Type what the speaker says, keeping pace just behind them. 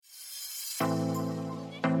Welcome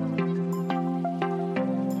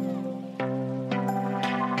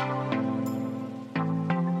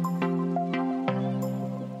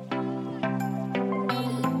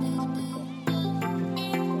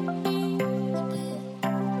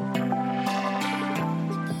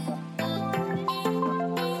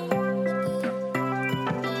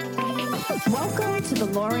to the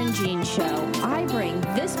Lauren Jean Show. I bring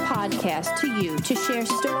this podcast to you to share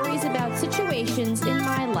stories about situations in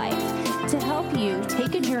my life to help you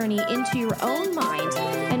take a journey into your own mind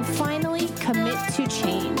and finally commit to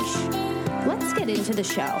change. Let's get into the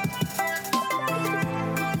show.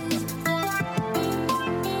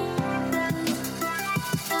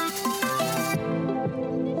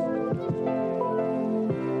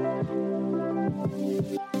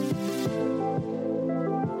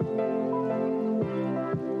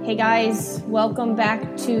 Hey guys, welcome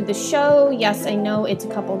back to the show. Yes, I know it's a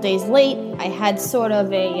couple days late. I had sort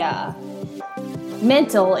of a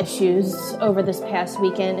mental issues over this past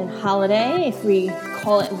weekend and holiday, if we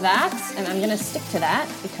call it that, and I'm going to stick to that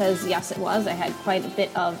because yes, it was. I had quite a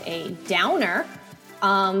bit of a downer,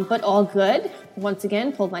 but all good. Once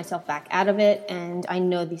again, pulled myself back out of it, and I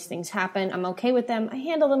know these things happen. I'm okay with them. I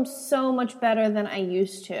handle them so much better than I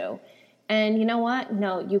used to. And you know what?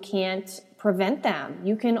 No, you can't prevent them.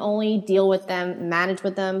 You can only deal with them, manage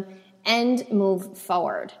with them, and move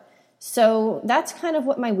forward. So that's kind of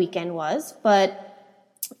what my weekend was. But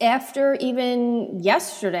after even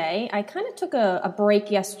yesterday, I kind of took a break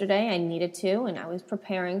yesterday. I needed to, and I was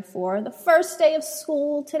preparing for the first day of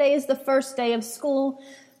school. Today is the first day of school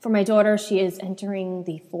for my daughter. She is entering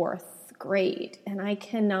the 4th grade, and I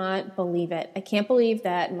cannot believe it. I can't believe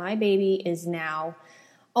that my baby is now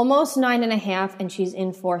almost 9.5, and she's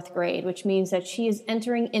in 4th grade, which means that she is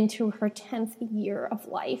entering into her 10th year of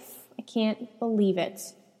life. I can't believe it.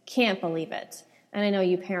 Can't believe it. And I know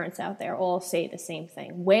you parents out there all say the same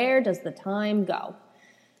thing. Where does the time go?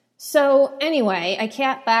 So anyway, I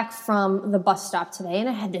got back from the bus stop today, and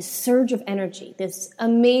I had this surge of energy, this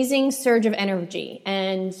amazing surge of energy.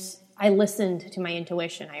 And I listened to my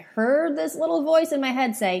intuition. I heard this little voice in my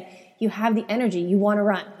head say, you have the energy. You want to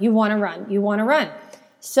run. You want to run. You want to run.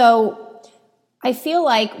 So I feel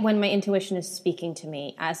like when my intuition is speaking to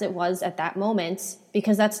me, as it was at that moment,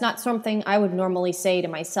 because that's not something I would normally say to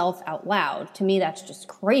myself out loud. To me, that's just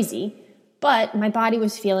crazy. But my body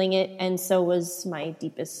was feeling it, and so was my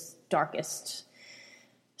deepest, darkest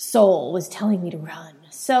soul was telling me to run.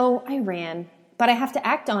 So I ran, but I have to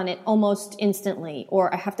act on it almost instantly,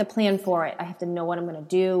 or I have to plan for it. I have to know what I'm going to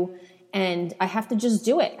do. And I have to just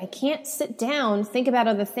do it. I can't sit down, think about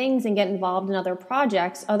other things, and get involved in other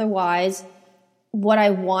projects. Otherwise, what I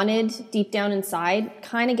wanted deep down inside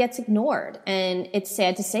kind of gets ignored. And it's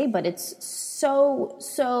sad to say, but it's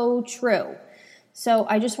so true. So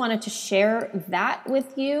I just wanted to share that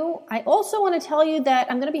with you. I also want to tell you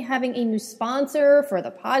that I'm going to be having a new sponsor for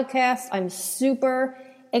the podcast. I'm super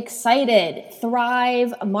excited.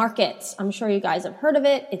 Thrive Market. I'm sure you guys have heard of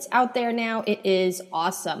it. It's out there now. It is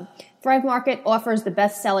awesome. Thrive Market offers the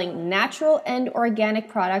best-selling natural and organic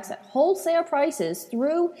products at wholesale prices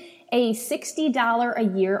through a $60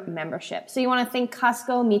 a year membership. So you want to think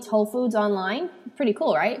Costco meets Whole Foods online? Pretty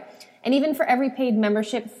cool, right? And even for every paid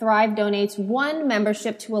membership, Thrive donates one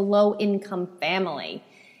membership to a low-income family.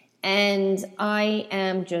 And I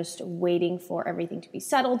am just waiting for everything to be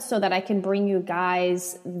settled so that I can bring you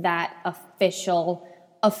guys that official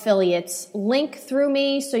affiliates link through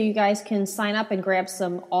me so you guys can sign up and grab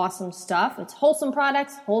some awesome stuff. It's wholesome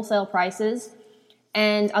products, wholesale prices,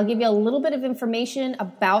 and I'll give you a little bit of information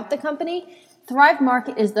about the company. Thrive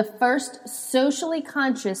Market is the first socially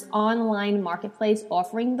conscious online marketplace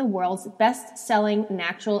offering the world's best-selling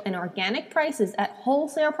natural and organic prices at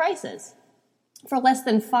wholesale prices. For less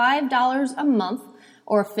than $5 a month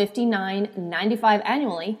or $59.95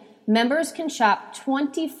 annually, members can shop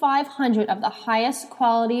 2,500 of the highest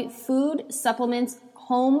quality food, supplements,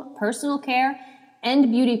 home, personal care,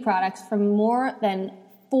 and beauty products from more than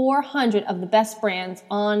 400 of the best brands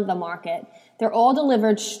on the market. They're all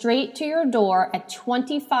delivered straight to your door at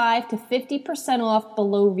 25 to 50% off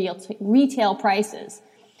below retail prices.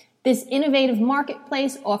 This innovative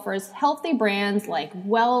marketplace offers healthy brands like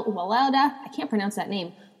Welletta, I can't pronounce that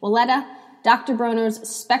name, Welletta, Dr. Bronner's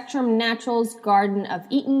Spectrum Naturals, Garden of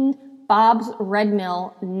Eden, Bob's Red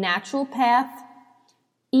Mill, Natural Path,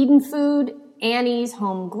 Eden Food, Annie's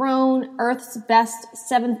Homegrown, Earth's Best,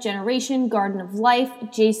 7th Generation, Garden of Life,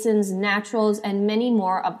 Jason's Naturals, and many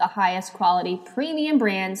more of the highest quality premium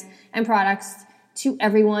brands and products to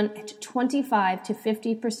everyone at 25 to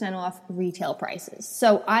 50% off retail prices.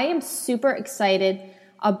 So I am super excited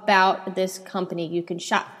about this company. You can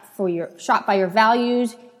shop shop by your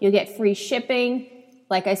values. You'll get free shipping.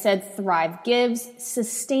 Like I said, Thrive gives,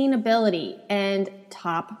 sustainability, and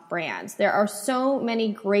top brands. There are so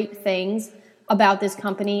many great things about this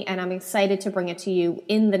company, and I'm excited to bring it to you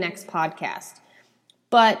in the next podcast.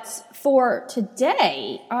 But for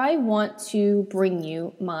today, I want to bring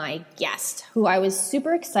you my guest, who I was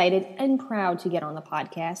super excited and proud to get on the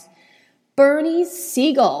podcast, Bernie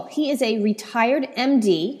Siegel. He is a retired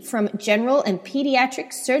MD from general and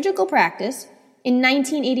pediatric surgical practice in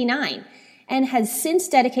 1989 and has since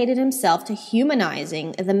dedicated himself to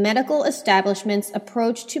humanizing the medical establishment's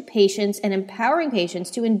approach to patients and empowering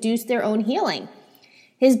patients to induce their own healing.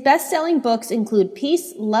 His best-selling books include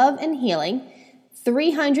Peace, Love, and Healing,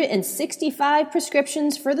 365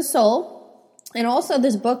 Prescriptions for the Soul, and also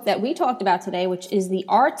this book that we talked about today, which is The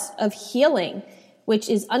Art of Healing, which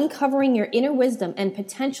is uncovering your inner wisdom and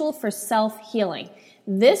potential for self-healing.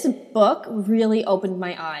 This book really opened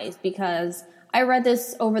my eyes because I read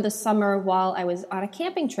this over the summer while I was on a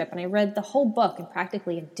camping trip, and I read the whole book in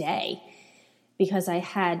practically a day because I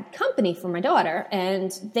had company for my daughter,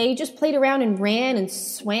 and they just played around and ran and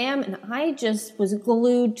swam, and I just was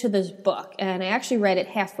glued to this book, and I actually read it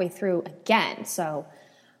halfway through again. So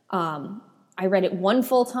I read it one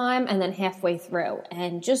full time and then halfway through,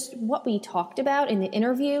 and just what we talked about in the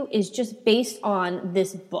interview is just based on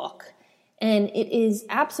this book. And it is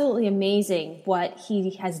absolutely amazing what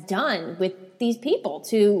he has done with these people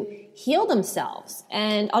to heal themselves.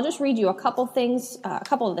 And I'll just read you a couple things, a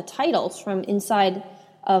couple of the titles from inside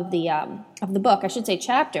of the book. I should say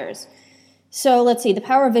chapters. So let's see: The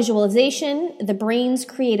Power of Visualization, The Brain's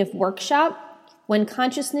Creative Workshop, When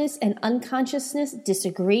Consciousness and Unconsciousness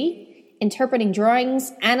Disagree, Interpreting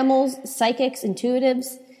Drawings, Animals, Psychics,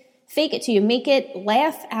 Intuitives, Fake It Till You Make It,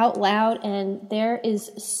 Laugh Out Loud, and there is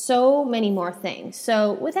so many more things.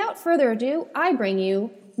 So without further ado, I bring you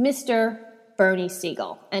Mr. Bernie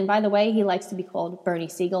Siegel. And by the way, he likes to be called Bernie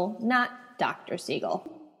Siegel, not Dr. Siegel.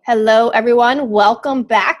 Hello, everyone. Welcome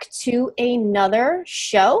back to another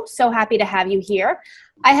show. So happy to have you here.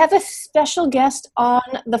 I have a special guest on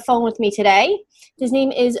the phone with me today. His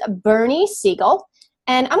name is Bernie Siegel,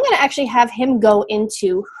 and I'm going to actually have him go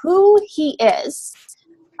into who he is.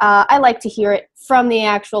 I like to hear it from the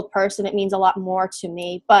actual person. It means a lot more to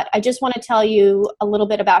me. But I just want to tell you a little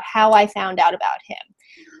bit about how I found out about him.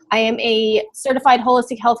 I am a certified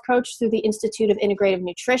holistic health coach through the Institute of Integrative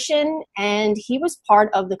Nutrition, and he was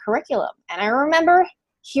part of the curriculum. And I remember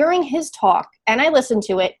hearing his talk, and I listened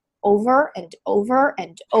to it over and over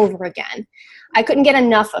and over again. I couldn't get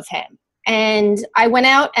enough of him. And I went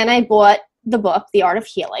out and I bought the book, The Art of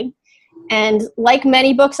Healing. And like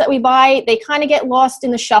many books that we buy, they kind of get lost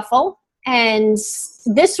in the shuffle. And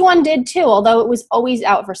this one did too, although it was always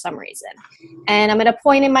out for some reason. And I'm at a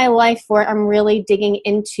point in my life where I'm really digging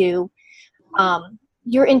into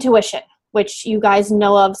your intuition, which you guys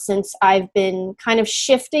know of since I've been kind of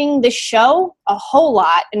shifting the show a whole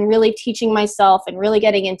lot and really teaching myself and really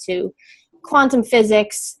getting into quantum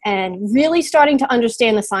physics and really starting to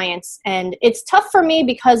understand the science. And it's tough for me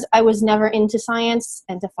because I was never into science,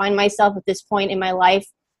 and to find myself at this point in my life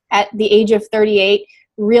at the age of 38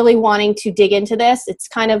 really wanting to dig into this, it's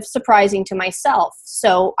kind of surprising to myself.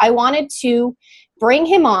 So I wanted to bring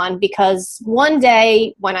him on because one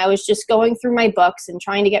day when I was just going through my books and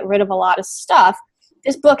trying to get rid of a lot of stuff,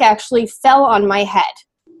 this book actually fell on my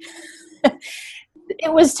head.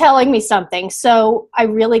 It was telling me something. So I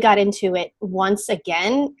really got into it once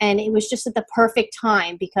again, and it was just at the perfect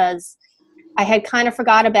time because I had kind of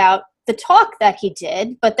forgot about the talk that he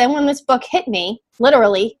did. But then when this book hit me,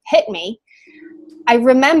 literally hit me, I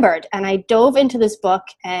remembered and I dove into this book,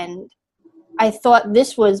 and I thought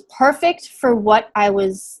this was perfect for what I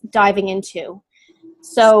was diving into.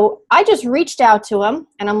 So I just reached out to him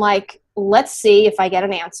and I'm like, let's see if I get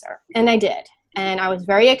an answer. And I did. And I was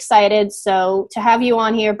very excited. So to have you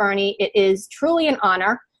on here, Bernie, it is truly an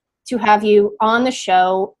honor to have you on the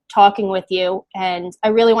show talking with you. And I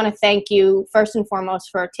really want to thank you first and foremost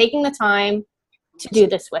for taking the time to do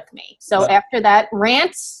this with me. So after that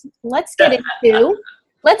rant, let's get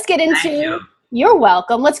into, you're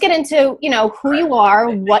welcome. Let's get into, who you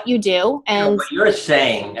are, what you do. And what you're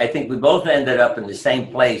saying, I think we both ended up in the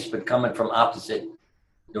same place, but coming from opposite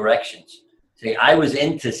directions. See, I was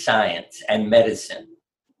into science and medicine.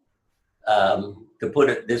 To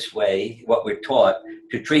put it this way, what we're taught,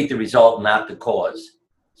 to treat the result, not the cause.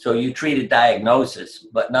 So you treat a diagnosis,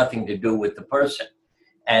 but nothing to do with the person.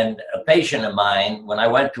 And a patient of mine, when I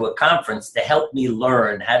went to a conference to help me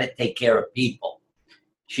learn how to take care of people,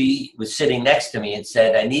 she was sitting next to me and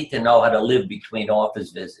said, I need to know how to live between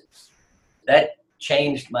office visits. That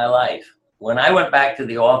changed my life. when I went back to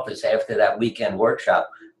the office after that weekend workshop,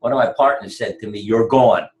 one of my partners said to me, "You're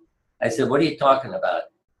gone." I said, "What are you talking about?"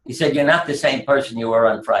 He said, "You're not the same person you were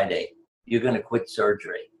on Friday. You're going to quit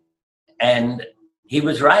surgery." And he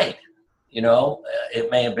was right. It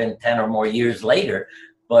may have been 10 or more years later,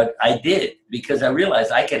 but I did, because I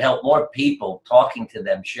realized I could help more people, talking to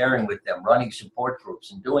them, sharing with them, running support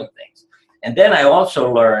groups and doing things. And then I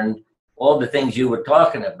also learned all the things you were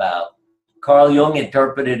talking about. Carl Jung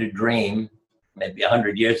interpreted a dream maybe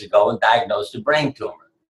 100 years ago and diagnosed a brain tumor.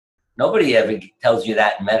 Nobody ever tells you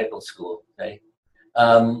that in medical school, right?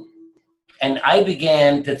 And I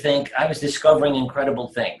began to think I was discovering incredible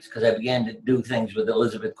things, because I began to do things with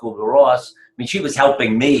Elizabeth Kubler-Ross. I mean, she was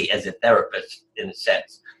helping me as a therapist, in a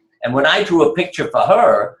sense. And when I drew a picture for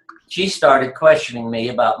her, she started questioning me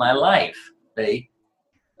about my life. See?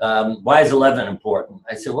 Why is 11 important?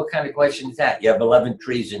 I said, "What kind of question is that? You have 11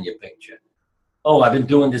 trees in your picture." "Oh, I've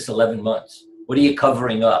been doing this 11 months. What are you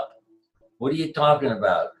covering up?" "What are you talking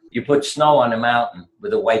about? You put snow on a mountain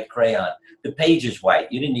with a white crayon. The page is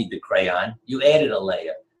white. You didn't need the crayon. You added a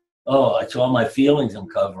layer." "Oh, it's all my feelings I'm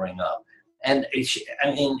covering up." And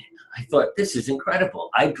I thought, this is incredible.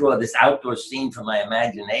 I draw this outdoor scene from my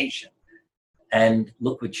imagination, and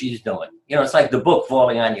look what she's doing. It's like the book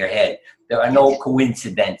falling on your head. There are no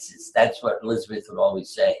coincidences. That's what Elizabeth would always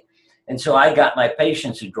say. And so I got my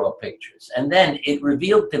patients to draw pictures. And then it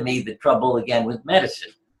revealed to me the trouble again with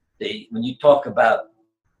medicine. When you talk about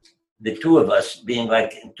the two of us being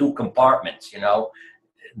like in two compartments,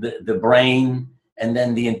 the brain and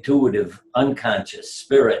then the intuitive, unconscious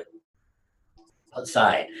spirit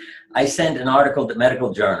side. I sent an article to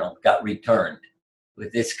Medical Journal, got returned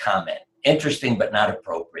with this comment: "Interesting, but not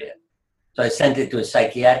appropriate." So I sent it to a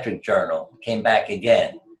psychiatric journal, came back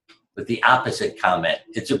again with the opposite comment: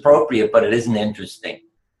 "It's appropriate, but it isn't interesting."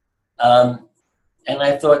 And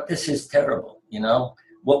I thought, this is terrible,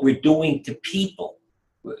 what we're doing to people.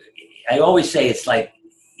 I always say it's like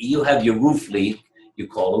you have your roof leak, you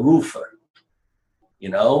call a roofer.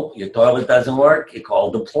 Your toilet doesn't work, you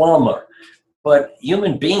call the plumber. But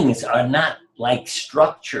human beings are not like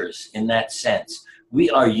structures in that sense.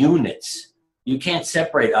 We are units. You can't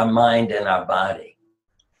separate our mind and our body.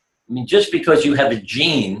 I mean, just because you have a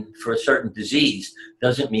gene for a certain disease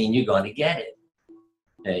doesn't mean you're going to get it.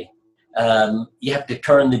 Okay? You have to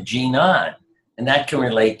turn the gene on, and that can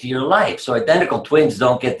relate to your life. So identical twins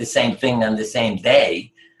don't get the same thing on the same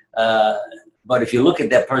day. But if you look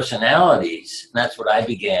at their personalities, and that's what I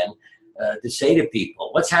began to say to people: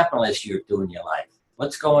 "What's happened last year or two in your life?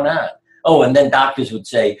 What's going on?" Oh, and then doctors would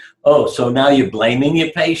say, "Oh, so now you're blaming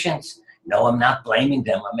your patients?" No, I'm not blaming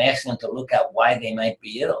them. I'm asking them to look at why they might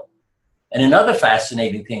be ill. And another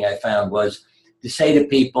fascinating thing I found was to say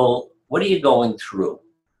to people, "What are you going through?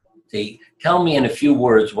 See, tell me in a few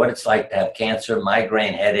words what it's like to have cancer,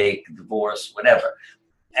 migraine, headache, divorce, whatever."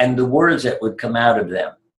 And the words that would come out of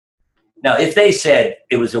them. Now, if they said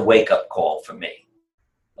it was a wake-up call for me,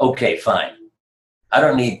 okay, fine. I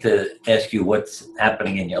don't need to ask you what's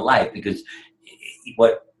happening in your life, because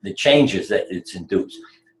what the changes that it's induced.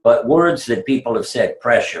 But words that people have said: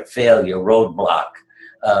 pressure, failure, roadblock,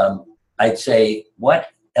 I'd say, what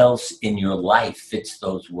else in your life fits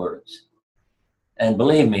those words? And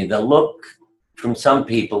believe me, the look from some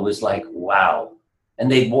people was like, wow.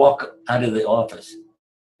 And they'd walk out of the office.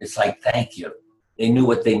 It's like, thank you. They knew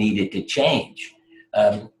what they needed to change.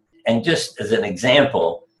 And just as an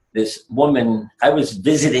example, this woman, I was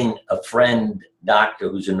visiting a friend doctor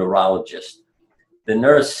who's a neurologist. The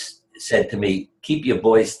nurse said to me, "Keep your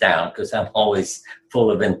voice down," because I'm always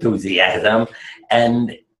full of enthusiasm.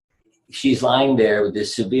 And she's lying there with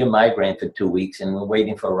this severe migraine for 2 weeks, and we're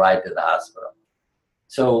waiting for a ride to the hospital.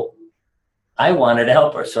 So I wanted to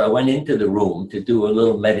help her. So I went into the room to do a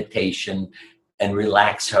little meditation and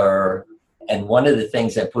relax her. And one of the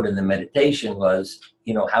things I put in the meditation was,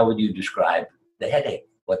 how would you describe the headache,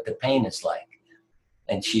 what the pain is like?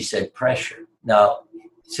 And she said, pressure. Now,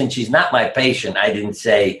 since she's not my patient, I didn't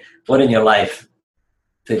say, what in your life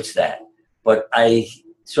fits that? But I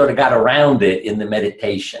sort of got around it in the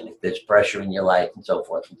meditation, if there's pressure in your life and so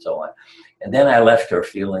forth and so on. And then I left her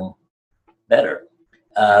feeling better.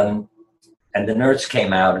 And the nurse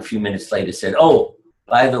came out a few minutes later, said, "Oh,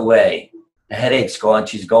 by the way, the headache's gone.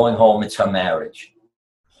 She's going home. It's her marriage."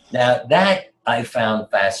 Now, that I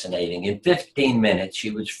found fascinating. In 15 minutes,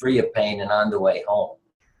 she was free of pain and on the way home.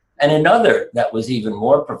 And another that was even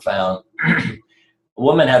more profound, a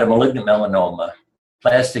woman had a malignant melanoma,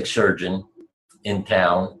 plastic surgeon in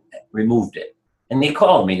town removed it. And he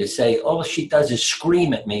called me to say, all she does is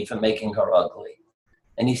scream at me for making her ugly.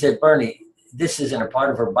 And he said, "Bernie, this isn't a part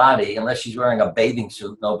of her body. Unless she's wearing a bathing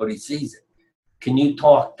suit, nobody sees it." Can you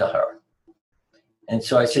talk to her? And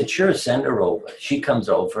so I said, sure, send her over. She comes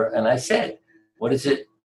over, and I said, what is it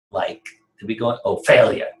like to be going, oh,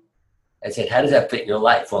 failure. I said, how does that fit your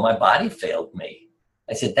life? Well, my body failed me.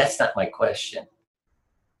 I said, that's not my question.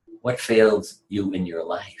 What fails you in your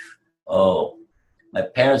life? Oh, my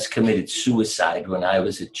parents committed suicide when I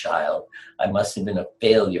was a child. I must have been a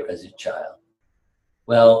failure as a child.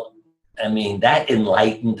 Well, I mean, that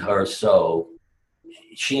enlightened her so.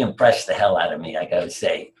 She impressed the hell out of me, I got to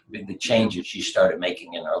say, with the changes she started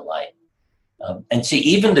making in her life. And see,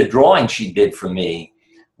 even the drawing she did for me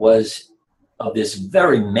was of this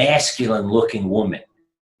very masculine looking woman,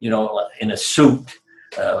 you know, in a suit.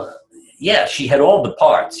 Yeah, she had all the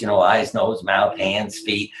parts, you know, eyes, nose, mouth, hands,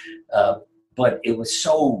 feet. But it was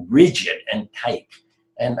so rigid and tight.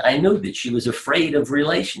 And I knew that she was afraid of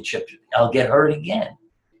relationships. I'll get hurt again.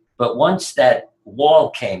 But once that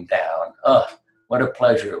wall came down, what a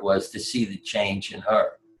pleasure it was to see the change in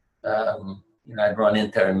her. You know, I'd run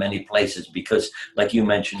into her in many places because, like you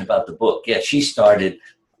mentioned about the book, yeah, she started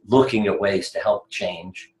looking at ways to help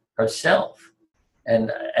change herself.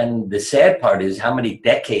 And the sad part is how many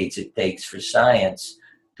decades it takes for science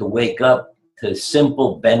to wake up to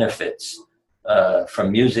simple benefits,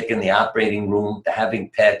 from music in the operating room to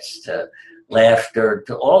having pets to laughter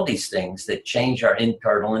to all these things that change our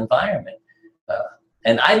internal environment.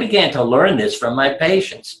 And I began to learn this from my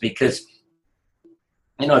patients because,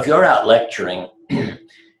 you know, if you're out lecturing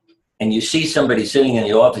and you see somebody sitting in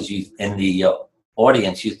the office, in the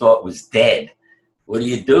audience you thought was dead, what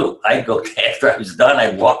do? I'd go, after I was done,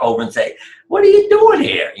 I'd walk over and say, what are you doing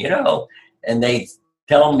here? You know, and they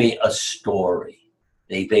tell me a story.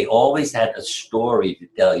 They always had a story to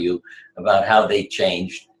tell you about how they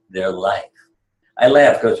changed their life. I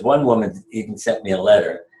laugh because one woman even sent me a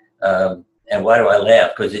letter. And why do I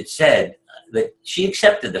laugh? Because it said that she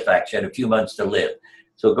accepted the fact she had a few months to live.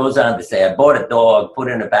 So it goes on to say, I bought a dog, put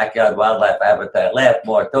it in a backyard wildlife habitat, laughed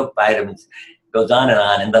more, took vitamins, goes on.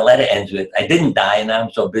 And the letter ends with, I didn't die, and now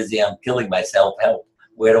I'm so busy I'm killing myself. Help.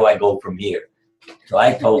 Where do I go from here? So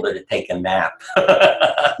I told her to take a nap. But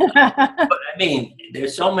I mean,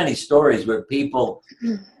 there's so many stories where people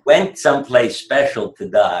went someplace special to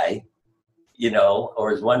die, you know,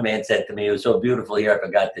 or as one man said to me, it was so beautiful here I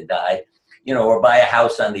forgot to die. You know, or buy a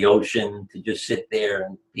house on the ocean to just sit there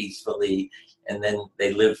and peacefully, and then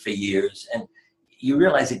they live for years. And you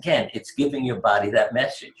realize, again, it's giving your body that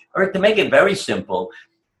message. Or to make it very simple,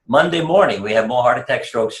 Monday morning, we have more heart attacks,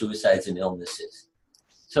 strokes, suicides, and illnesses.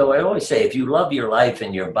 So I always say, if you love your life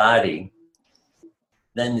and your body,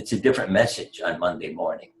 then it's a different message on Monday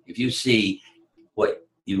morning. If you see what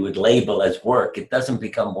you would label as work, it doesn't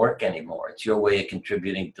become work anymore. It's your way of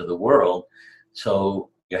contributing to the world. So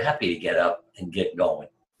you're happy to get up and get going.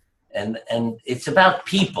 And it's about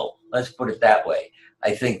people. Let's put it that way.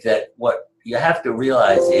 I think that what you have to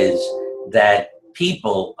realize is that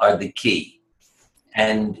people are the key.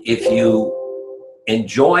 And if you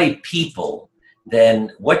enjoy people,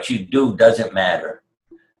 then what you do doesn't matter.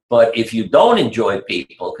 But if you don't enjoy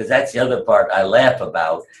people, because that's the other part I laugh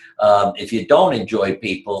about, if you don't enjoy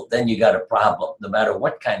people, then you got a problem, no matter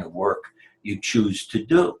what kind of work you choose to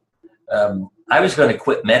do. I was going to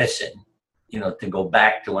quit medicine, you know, to go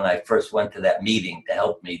back to when I first went to that meeting to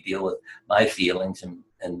help me deal with my feelings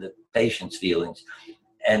and the patient's feelings.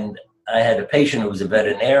 And I had a patient who was a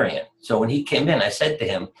veterinarian. So when he came in, I said to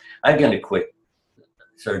him, I'm going to quit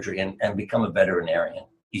surgery and become a veterinarian.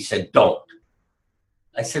 He said, don't.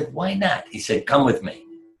 I said, why not? He said, come with me.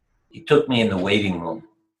 He took me in the waiting room.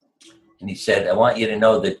 And he said, I want you to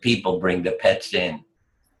know that people bring the pets in.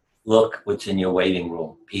 Look what's in your waiting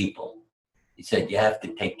room, people. He said, you have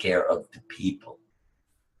to take care of the people.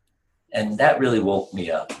 And that really woke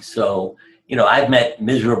me up. So, you know, I've met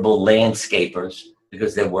miserable landscapers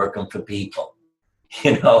because they're working for people,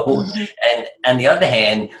 you know. Mm-hmm. And on the other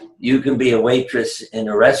hand, you can be a waitress in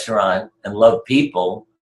a restaurant and love people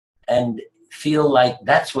and feel like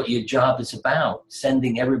that's what your job is about,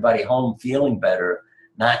 sending everybody home feeling better,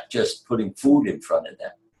 not just putting food in front of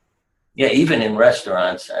them. Yeah, even in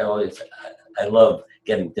restaurants, I love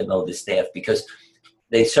getting to know the staff because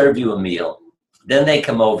they serve you a meal. Then they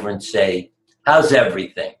come over and say, how's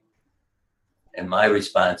everything? And my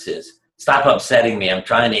response is, stop upsetting me. I'm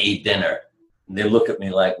trying to eat dinner. And they look at me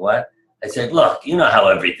like, what? I said, look, you know how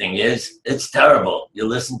everything is. It's terrible. You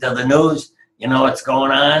listen to the news, you know what's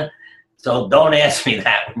going on. So don't ask me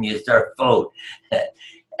that when you serve food.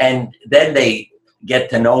 And then they get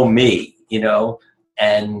to know me, you know,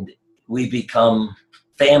 and we become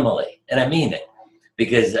family. And I mean it.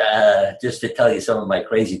 Because just to tell you some of my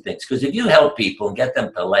crazy things, because if you help people and get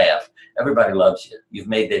them to laugh, everybody loves you. You've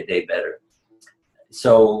made their day better.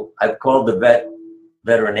 So I've called the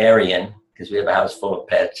veterinarian, because we have a house full of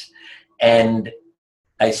pets. And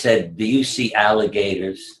I said, do you see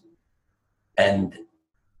alligators? And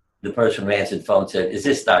the person who answered the phone said, is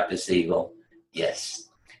this Dr. Siegel? Yes.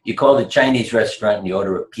 You call the Chinese restaurant and you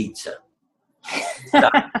order a pizza.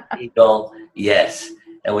 Dr. Siegel? Yes.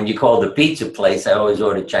 And when you call the pizza place, I always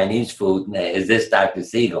order Chinese food. And is this Dr.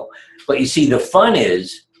 Siegel? But you see, the fun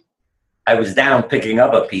is, I was down picking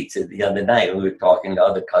up a pizza the other night. We were talking to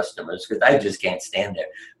other customers because I just can't stand there.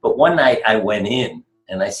 But one night I went in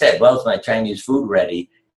and I said, well, is my Chinese food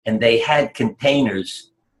ready? And they had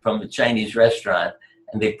containers from the Chinese restaurant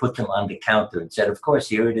and they put them on the counter and said, of course,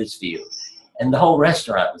 here it is for you. And the whole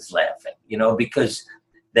restaurant was laughing, you know, because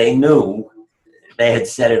they knew they had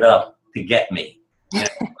set it up to get me, you know,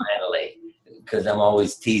 finally, because I'm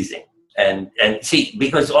always teasing. And see,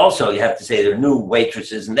 because also you have to say they're new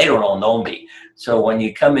waitresses and they don't all know me. So when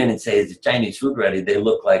you come in and say, is the Chinese food ready? They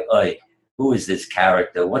look like, oh, who is this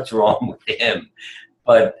character? What's wrong with him?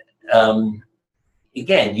 But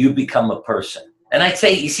again, you become a person. And I'd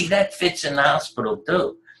say, you see, that fits in the hospital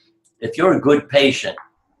too. If you're a good patient,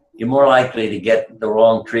 you're more likely to get the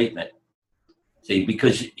wrong treatment. See,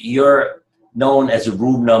 because you're known as a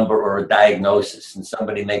room number or a diagnosis, and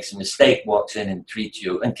somebody makes a mistake, walks in and treats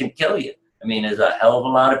you and can kill you. I mean, there's a hell of a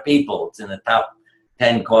lot of people. It's in the top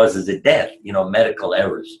 10 causes of death, you know, medical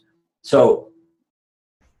errors. So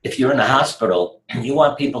if you're in a hospital, you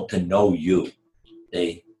want people to know you.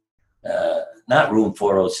 They, not room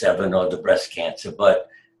 407 or the breast cancer, but,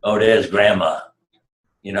 oh, there's grandma.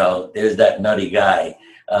 You know, there's that nutty guy.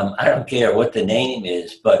 I don't care what the name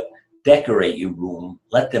is, but decorate your room.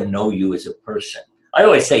 Let them know you as a person. I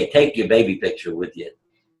always say, take your baby picture with you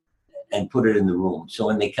and put it in the room. So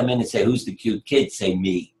when they come in and say, who's the cute kid? Say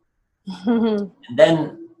me. And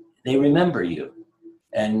then they remember you.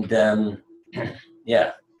 And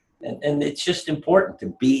yeah, and it's just important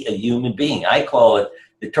to be a human being. I call it,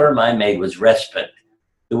 the term I made was respite.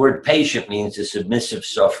 The word patient means a submissive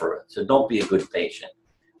sufferer. So don't be a good patient.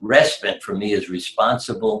 Respite for me is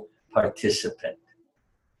responsible participant.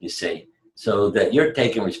 You see, so that you're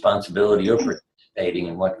taking responsibility, you're participating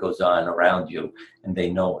in what goes on around you, and they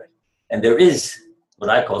know it. And there is what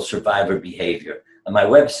I call survivor behavior. On my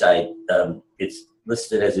website, it's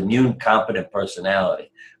listed as immune competent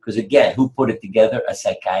personality. Because again, who put it together? A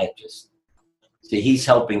psychiatrist. See, he's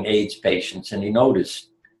helping AIDS patients, and he noticed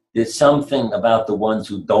there's something about the ones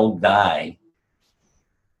who don't die,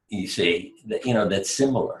 you see, that, you know, that's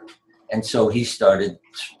similar. And so he started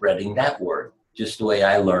spreading that word. Just the way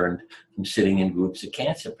I learned from sitting in groups of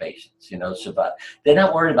cancer patients, you know, survive. They're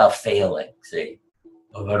not worried about failing, see.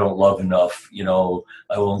 Oh, I don't love enough, you know,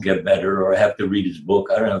 I won't get better, or I have to read his book.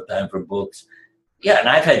 I don't have time for books. Yeah, and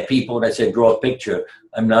I've had people that said, draw a picture.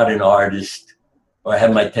 I'm not an artist, or I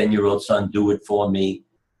have my 10-year-old son do it for me.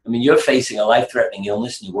 I mean, you're facing a life-threatening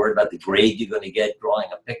illness and you're worried about the grade you're going to get drawing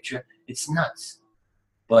a picture. It's nuts.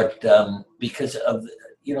 But because of,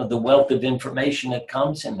 you know, the wealth of information that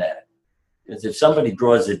comes in that. Because if somebody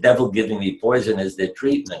draws the devil giving me poison as their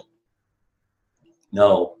treatment,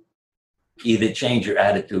 no, either change your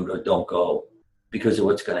attitude or don't go because of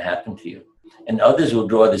what's going to happen to you. And others will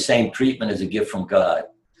draw the same treatment as a gift from God.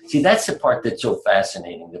 See, that's the part that's so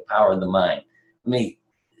fascinating, the power of the mind. I mean,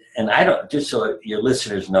 and I don't, just so your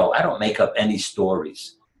listeners know, I don't make up any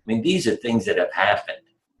stories. I mean, these are things that have happened.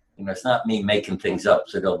 You know, it's not me making things up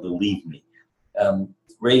so they'll believe me.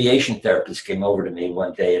 Radiation therapist came over to me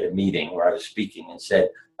one day at a meeting where I was speaking and said,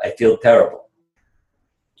 I feel terrible.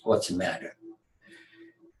 What's the matter?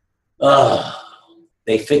 Oh,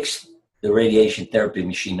 they fixed the radiation therapy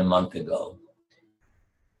machine a month ago.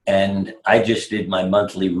 And I just did my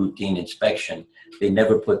monthly routine inspection. They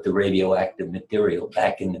never put the radioactive material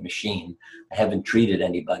back in the machine. I haven't treated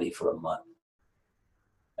anybody for a month.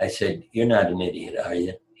 I said, you're not an idiot, are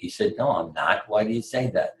you? He said, no, I'm not. Why do you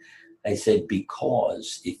say that? I said,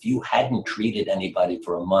 because if you hadn't treated anybody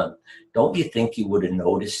for a month, don't you think you would have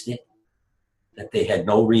noticed it? That they had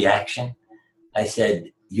no reaction? I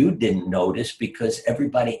said, you didn't notice because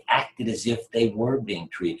everybody acted as if they were being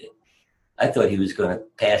treated. I thought he was going to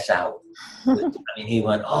pass out. I mean, he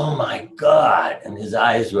went, oh my God. And his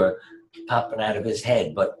eyes were popping out of his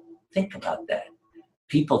head. But think about that.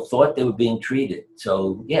 People thought they were being treated.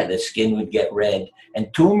 So yeah, their skin would get red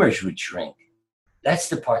and tumors would shrink. That's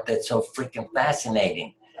the part that's so freaking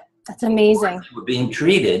fascinating. That's amazing. They were being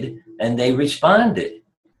treated and they responded.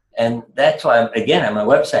 And that's why, again, on my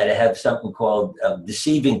website, I have something called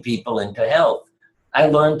Deceiving People into Health. I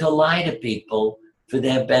learned to lie to people for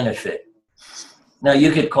their benefit. Now,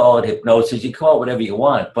 you could call it hypnosis, you call it whatever you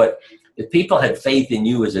want, but if people had faith in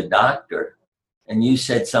you as a doctor and you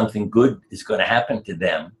said something good is going to happen to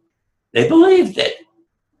them, they believed it.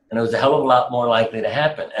 And it was a hell of a lot more likely to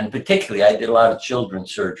happen. And particularly, I did a lot of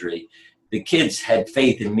children's surgery. The kids had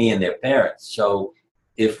faith in me and their parents. So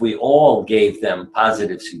if we all gave them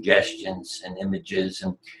positive suggestions and images,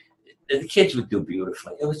 and the kids would do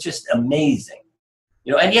beautifully. It was just amazing.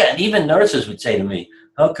 And yeah, and even nurses would say to me,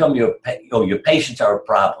 how come your patients are a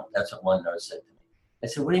problem? That's what one nurse said to me. I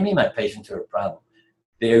said, what do you mean my patients are a problem?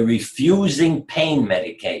 They're refusing pain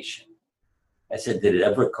medication. I said, did it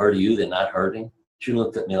ever occur to you they're not hurting? She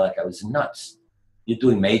looked at me like I was nuts. You're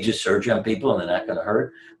doing major surgery on people and they're not going to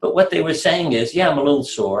hurt? But what they were saying is, yeah, I'm a little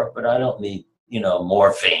sore, but I don't need,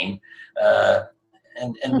 morphine.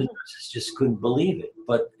 And the nurses just couldn't believe it.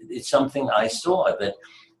 But it's something I saw, that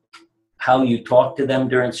how you talk to them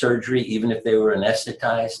during surgery, even if they were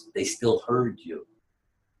anesthetized, they still heard you.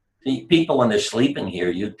 See, people, when they're sleeping,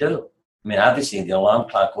 hear you too. I mean, obviously the alarm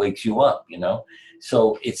clock wakes you up,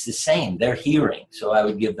 So it's the same. They're hearing. So I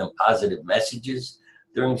would give them positive messages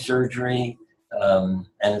during surgery. And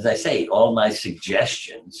as I say, all my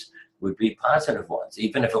suggestions would be positive ones,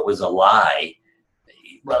 even if it was a lie.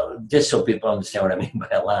 Well, just so people understand what I mean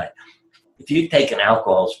by a lie. If you take an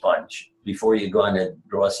alcohol sponge before you're going to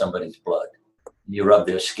draw somebody's blood, you rub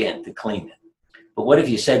their skin to clean it. But what if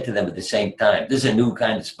you said to them at the same time, this is a new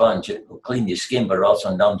kind of sponge, it will clean your skin, but it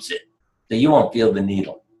also numbs it. So you won't feel the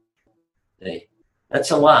needle. See?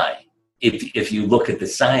 That's a lie if you look at the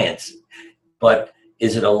science. But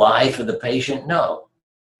is it a lie for the patient? No.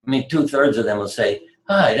 I mean, 2/3 of them will say,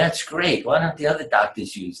 hi, that's great. Why don't the other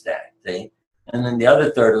doctors use that? See? And then the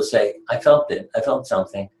other third will say, I felt it. I felt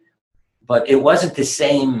something. But it wasn't the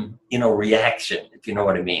same, reaction, if you know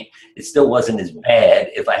what I mean. It still wasn't as bad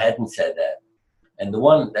if I hadn't said that. And the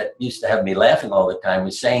one that used to have me laughing all the time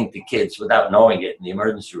was saying to kids, without knowing it in the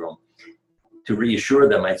emergency room, to reassure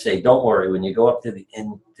them, I'd say, don't worry, when you go up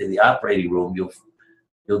into the operating room,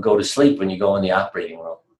 you'll go to sleep when you go in the operating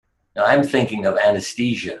room. Now, I'm thinking of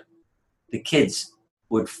anesthesia. The kids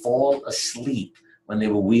would fall asleep when they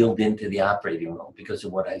were wheeled into the operating room because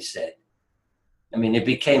of what I said. I mean, it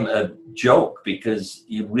became a joke because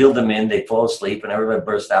you wheeled them in, they'd fall asleep, and everybody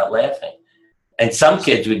burst out laughing. And some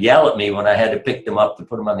kids would yell at me when I had to pick them up to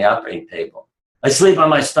put them on the operating table. I sleep on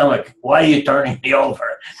my stomach. Why are you turning me over?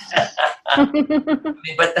 I mean,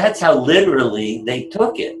 but that's how literally they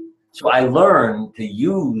took it. So I learned to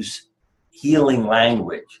use healing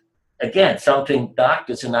language. Again, something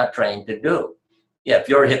doctors are not trained to do. Yeah, if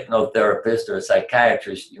you're a hypnotherapist or a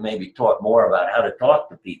psychiatrist, you may be taught more about how to talk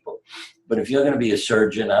to people. But if you're going to be a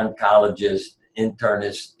surgeon, oncologist,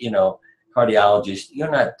 internist, cardiologist,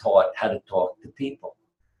 you're not taught how to talk to people.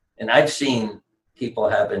 And I've seen people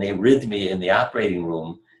have an arrhythmia in the operating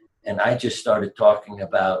room, and I just started talking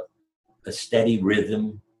about a steady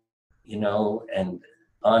rhythm, and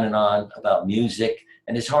on about music,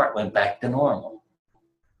 and his heart went back to normal.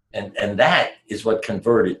 And that is what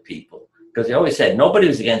converted people. Because they always said nobody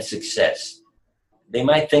was against success. They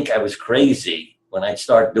might think I was crazy when I'd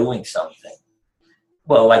start doing something.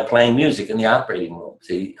 Well, like playing music in the operating room.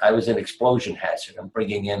 See, I was an explosion hazard. I'm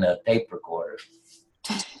bringing in a tape recorder,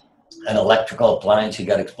 an electrical appliance. You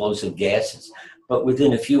got explosive gases. But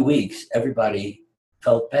within a few weeks, everybody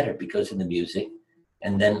felt better because of the music.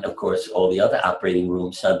 And then, of course, all the other operating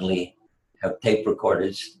rooms suddenly have tape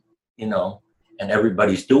recorders, and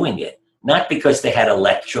everybody's doing it. Not because they had a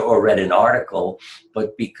lecture or read an article,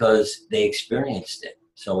 but because they experienced it.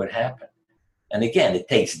 So it happened. And again, it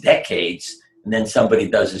takes decades, and then somebody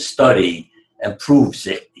does a study and proves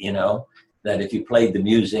it, that if you played the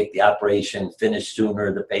music, the operation finished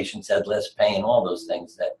sooner, the patients had less pain, all those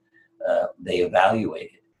things that they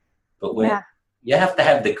evaluated. But when you have to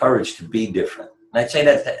have the courage to be different. And I'd say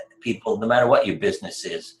that to people, no matter what your business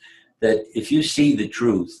is, that if you see the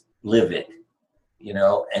truth, live it,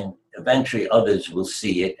 and eventually others will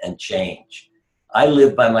see it and change. I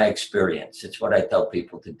live by my experience. It's what I tell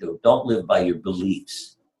people to do. Don't live by your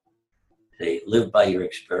beliefs. They live by your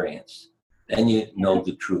experience. Then you know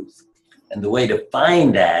the truth. And the way to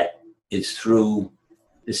find that is through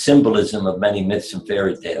the symbolism of many myths and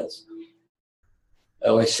fairy tales. I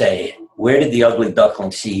always say, where did the ugly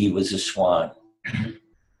duckling see he was a swan?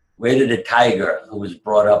 Where did a tiger who was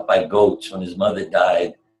brought up by goats when his mother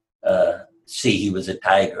died see he was a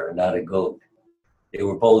tiger, not a goat? They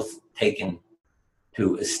were both taken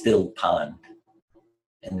to a still pond.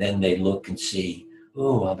 And then they look and see,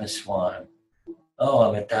 oh, I'm a swan. Oh,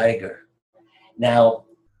 I'm a tiger. Now,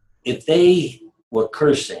 if they were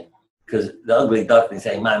cursing, because the ugly duckling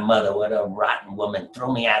saying, my mother, what a rotten woman,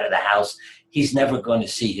 throw me out of the house, he's never going to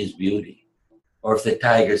see his beauty. Or if the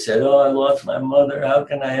tiger said, oh, I lost my mother, how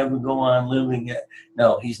can I ever go on living it?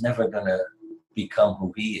 No, he's never going to become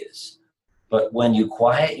who he is. But when you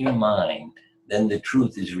quiet your mind, then the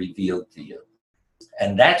truth is revealed to you.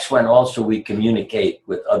 And that's when also we communicate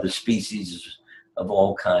with other species of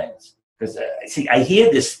all kinds. Because, see, I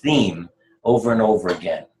hear this theme over and over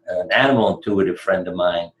again. An animal intuitive friend of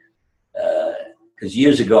mine, because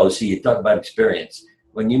years ago, see, you talk about experience.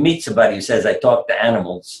 When you meet somebody who says, I talk to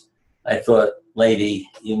animals, I thought, lady,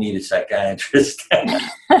 you need a psychiatrist.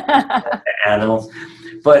 Animals.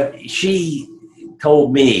 But she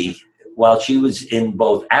told me, while she was in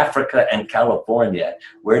both Africa and California,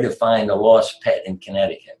 where to find a lost pet in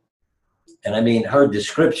Connecticut. And I mean, her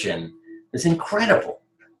description is incredible,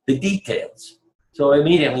 the details. So I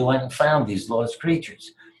immediately went and found these lost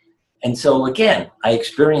creatures. And so again, I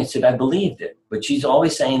experienced it, I believed it. But she's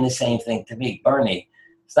always saying the same thing to me, Bernie,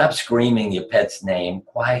 stop screaming your pet's name,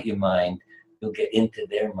 quiet your mind, you'll get into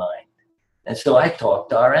their mind. And so I talk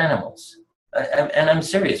to our animals. And I'm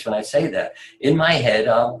serious when I say that. In my head,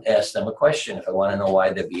 I'll ask them a question if I want to know why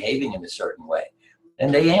they're behaving in a certain way.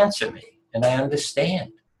 And they answer me, and I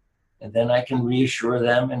understand. And then I can reassure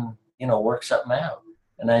them and, work something out.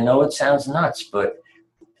 And I know it sounds nuts, but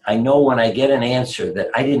I know when I get an answer that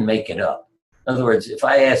I didn't make it up. In other words, if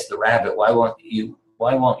I ask the rabbit, why won't you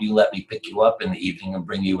let me pick you up in the evening and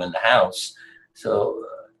bring you in the house? So,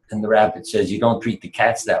 and the rabbit says, you don't treat the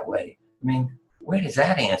cats that way. I mean, where does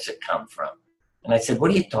that answer come from? And I said, what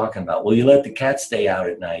are you talking about? Well, you let the cat stay out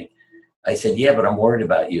at night. I said, yeah, but I'm worried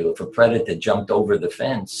about you. If a predator jumped over the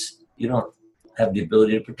fence, you don't have the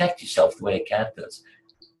ability to protect yourself the way a cat does.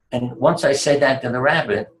 And once I said that to the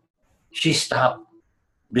rabbit, she stopped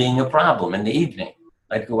being a problem in the evening.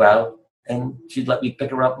 I'd go out and she'd let me pick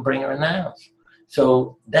her up and bring her in the house.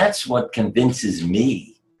 So that's what convinces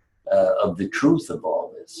me of the truth of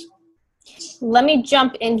all this. Let me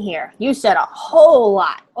jump in here. You said a whole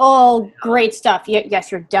lot. All great stuff.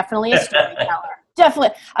 Yes, you're definitely a storyteller.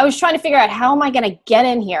 Definitely. I was trying to figure out how am I going to get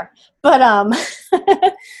in here. But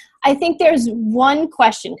I think there's one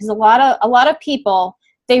question, because a lot of people,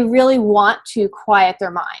 they really want to quiet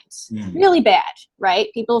their minds really bad, right?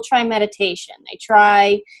 People try meditation. They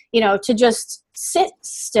try, to just sit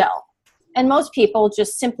still. And most people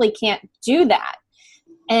just simply can't do that.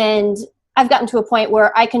 And I've gotten to a point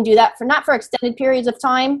where I can do that not for extended periods of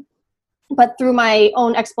time, but through my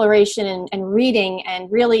own exploration and reading and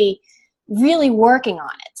really, really working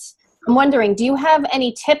on it. I'm wondering, do you have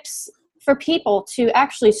any tips for people to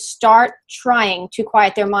actually start trying to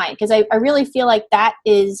quiet their mind? Because I really feel like that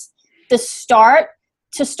is the start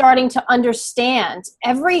to starting to understand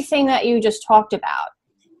everything that you just talked about.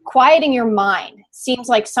 Quieting your mind seems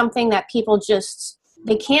like something that people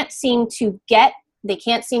they can't seem to get. They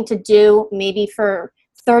can't seem to do maybe for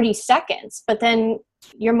 30 seconds, but then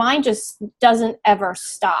your mind just doesn't ever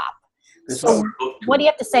stop. So what do you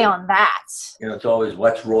have to say on that? It's always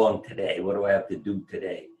what's wrong today? What do I have to do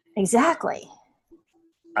today? Exactly.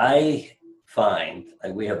 I find,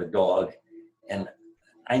 we have a dog, and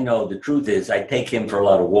I know the truth is I take him for a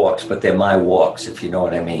lot of walks, but they're my walks, if you know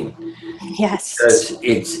what I mean. Yes. Because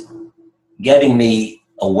it's getting me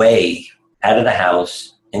away out of the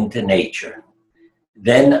house into nature.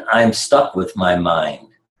 Then I'm stuck with my mind,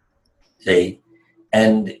 see?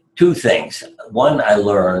 And two things. One I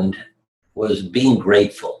learned was being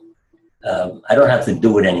grateful. I don't have to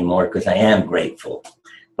do it anymore because I am grateful.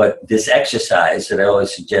 But this exercise that I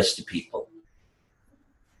always suggest to people,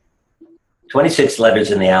 26 letters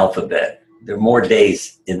in the alphabet. There are more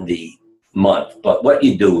days in the month. But what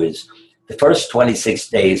you do is the first 26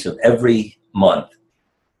 days of every month,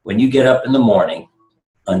 when you get up in the morning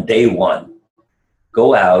on day one,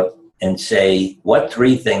 go out and say, what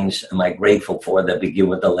three things am I grateful for that begin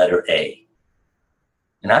with the letter A?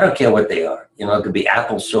 And I don't care what they are. It could be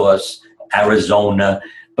applesauce, Arizona,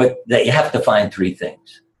 but you have to find three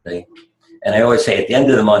things. Okay? And I always say at the end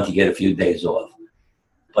of the month, you get a few days off.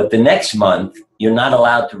 But the next month, you're not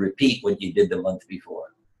allowed to repeat what you did the month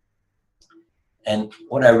before. And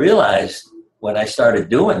what I realized when I started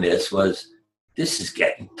doing this was, this is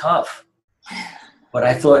getting tough. But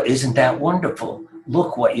I thought, isn't that wonderful?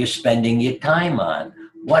 Look what you're spending your time on.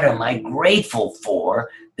 What am I grateful for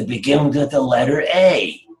that begins with the letter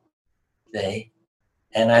A? See?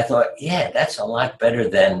 And I thought, yeah, that's a lot better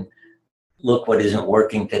than, look what isn't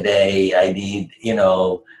working today. I need,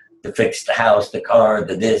 to fix the house, the car,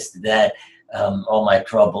 the this, the that, all my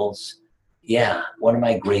troubles. Yeah, what am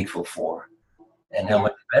I grateful for? And how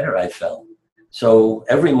much better I felt. So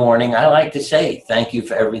every morning I like to say, thank you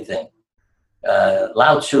for everything.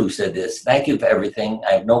 Lao Tzu said this, thank you for everything.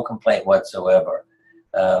 I have no complaint whatsoever.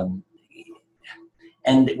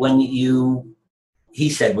 And he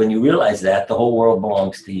said, when you realize that, the whole world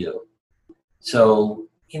belongs to you. So,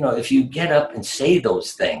 if you get up and say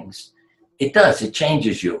those things, it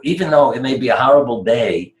changes you. Even though it may be a horrible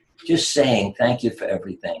day, just saying thank you for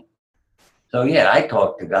everything. So yeah, I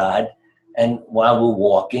talk to God, and while we're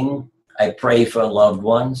walking, I pray for loved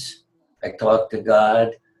ones. I talk to God.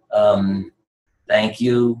 Thank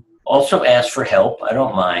you. Also ask for help. I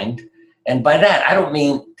don't mind. And by that, I don't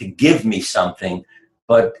mean to give me something,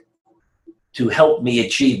 but to help me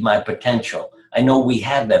achieve my potential. I know we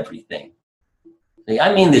have everything.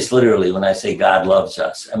 I mean this literally when I say God loves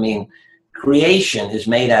us. I mean, creation is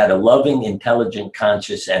made out of loving, intelligent,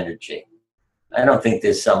 conscious energy. I don't think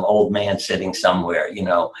there's some old man sitting somewhere,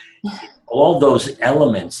 all those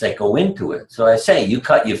elements that go into it. So I say, you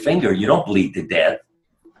cut your finger, you don't bleed to death,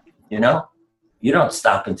 you don't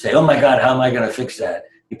stop and say, oh my God, how am I going to fix that?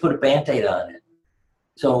 You put a Band-Aid on it.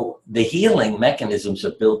 So the healing mechanisms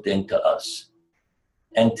are built into us.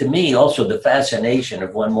 And to me, also the fascination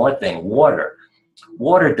of one more thing, water.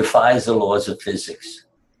 Water defies the laws of physics.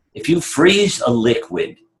 If you freeze a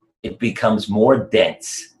liquid, it becomes more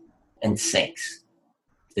dense and sinks.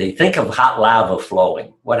 They think of hot lava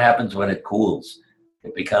flowing. What happens when it cools?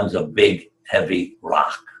 It becomes a big, heavy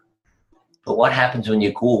rock. But what happens when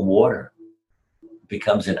you cool water? It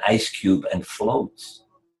becomes an ice cube and floats.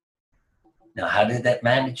 Now, how did that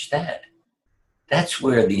manage that? That's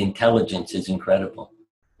where the intelligence is incredible.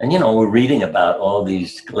 And, we're reading about all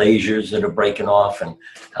these glaciers that are breaking off and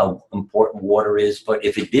how important water is. But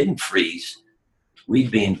if it didn't freeze, we'd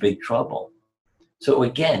be in big trouble. So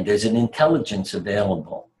again, there's an intelligence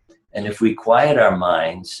available. And if we quiet our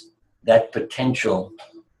minds, that potential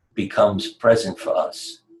becomes present for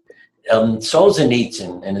us.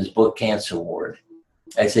 Solzhenitsyn, in his book, Cancer Ward,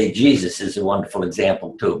 I say Jesus is a wonderful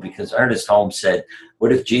example too, because Ernest Holmes said,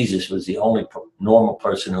 what if Jesus was the only normal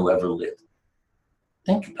person who ever lived?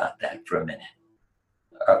 Think about that for a minute.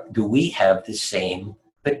 Do we have the same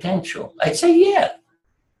potential? I'd say, yeah.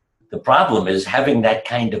 The problem is having that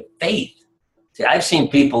kind of faith. See, I've seen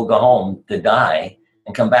people go home to die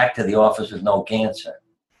and come back to the office with no cancer.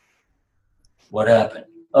 What happened?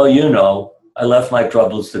 Oh, I left my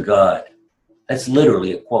troubles to God. That's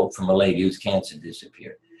literally a quote from a lady whose cancer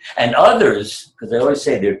disappeared. And others, because I always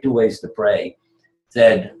say there are two ways to pray,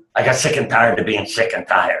 said, I got sick and tired of being sick and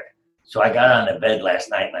tired. So I got on the bed last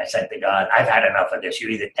night and I said to God, I've had enough of this. You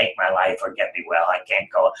either take my life or get me well. I can't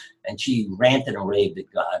go. And she ranted and raved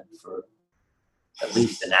at God for at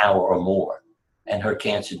least an hour or more. And her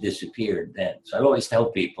cancer disappeared then. So I always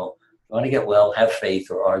tell people, if you want to get well, have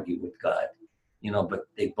faith or argue with God. But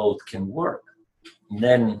they both can work. And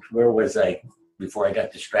then where was I before I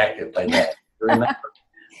got distracted by that? Remember?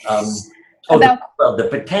 The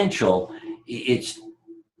potential, it's,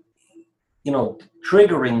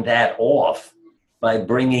 triggering that off by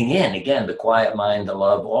bringing in, again, the quiet mind, the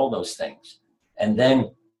love, all those things. And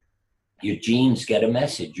then your genes get a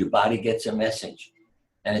message, your body gets a message,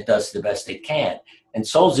 and it does the best it can. And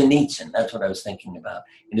Solzhenitsyn, that's what I was thinking about,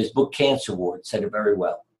 in his book, Cancer Ward, said it very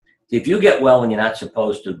well. If you get well when you're not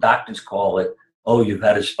supposed to, doctors call it, you've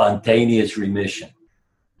had a spontaneous remission.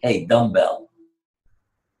 Hey, dumbbell,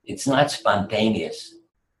 it's not spontaneous.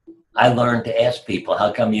 I learned to ask people,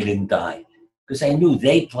 how come you didn't die? Because I knew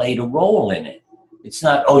they played a role in it. It's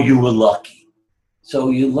not, you were lucky. So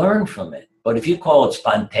you learn from it. But if you call it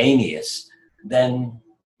spontaneous, then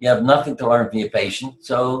you have nothing to learn from your patient.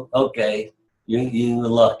 So, okay, you were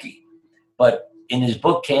lucky. But in his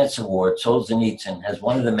book, Cancer Ward, Solzhenitsyn has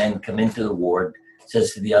one of the men come into the ward,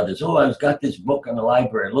 says to the others, I've got this book in the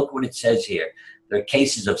library. Look what it says here. There are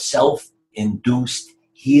cases of self-induced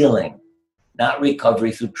healing, not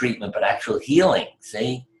recovery through treatment, but actual healing,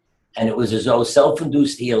 see? And it was as though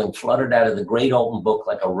self-induced healing fluttered out of the great open book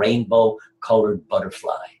like a rainbow-colored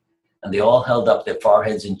butterfly. And they all held up their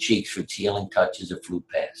foreheads and cheeks for its healing touch as it flew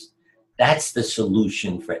past. That's the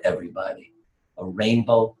solution for everybody. A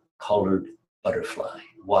rainbow-colored butterfly.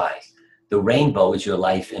 Why? The rainbow is your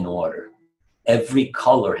life in order. Every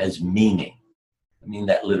color has meaning. I mean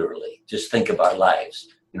that literally. Just think of our lives.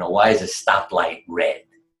 Why is a stoplight red?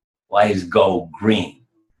 Why is go green?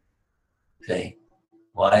 See?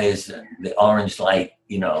 Why is the orange light,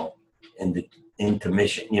 in the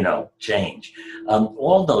intermission, change?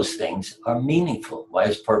 All those things are meaningful. Why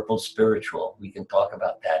is purple spiritual? We can talk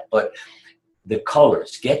about that. But the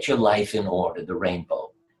colors, get your life in order, the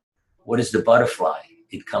rainbow. What is the butterfly?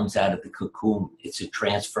 It comes out of the cocoon. It's a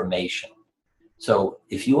transformation. So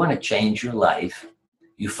if you want to change your life,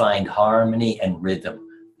 you find harmony and rhythm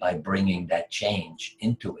by bringing that change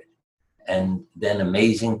into it. And then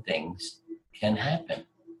amazing things can happen.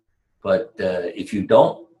 But if you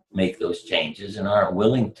don't make those changes and aren't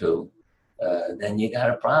willing to, then you got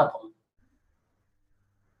a problem.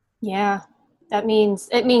 Yeah, it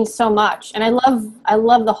means so much. And I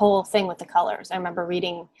love the whole thing with the colors. I remember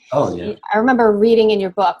reading in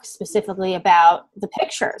your book specifically about the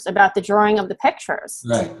pictures, about the drawing of the pictures.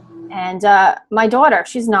 Right. And my daughter,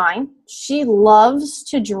 she's 9, she loves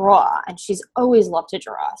to draw, and she's always loved to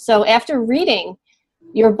draw. So after reading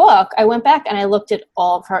your book, I went back and I looked at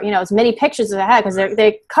all of her, as many pictures as I had, because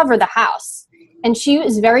they cover the house. And she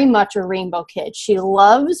is very much a rainbow kid. She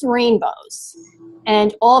loves rainbows.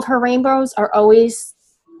 And all of her rainbows are always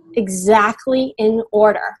exactly in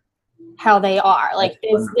order how they are. Like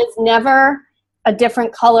there's never a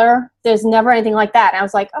different color. There's never anything like that. And I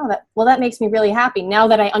was like, that makes me really happy now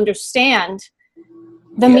that I understand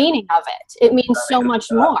the meaning of it. It means so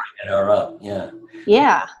much more.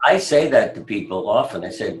 Yeah. I say that to people often. I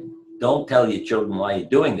said, don't tell your children why you're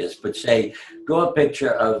doing this, but say, draw a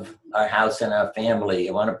picture of our house and our family.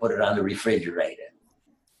 I want to put it on the refrigerator.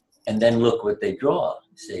 And then look what they draw,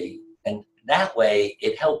 see? And that way,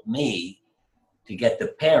 it helped me to get the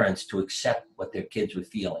parents to accept what their kids were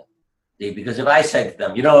feeling. See? Because if I said to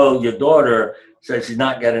them, your daughter says she's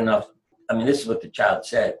not getting enough, this is what the child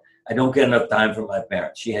said, I don't get enough time from my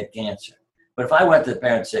parents. She had cancer. But if I went to the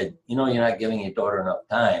parents and said, you're not giving your daughter enough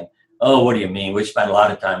time, oh, what do you mean? We spend a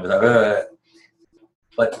lot of time with her.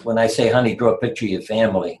 But when I say, honey, draw a picture of your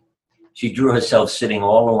family, she drew herself sitting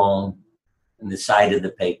all alone on the side of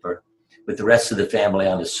the paper with the rest of the family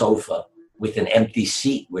on the sofa with an empty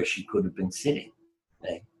seat where she could have been sitting.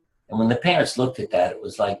 Okay? And when the parents looked at that, it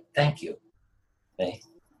was like, thank you. Okay?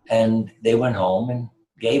 And they went home and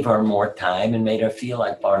gave her more time and made her feel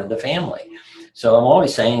like part of the family. So I'm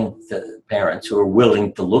always saying to parents who are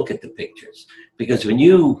willing to look at the pictures, because when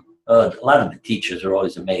a lot of the teachers are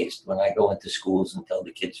always amazed when I go into schools and tell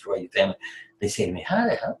the kids draw your family. They say to me, how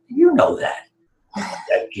do you know that?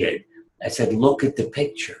 That kid. I said, look at the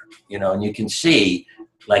picture, and you can see,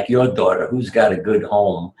 like your daughter, who's got a good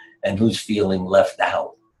home and who's feeling left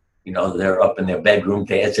out. They're up in their bedroom,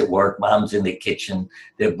 dad's at work, mom's in the kitchen,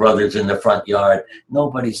 their brother's in the front yard.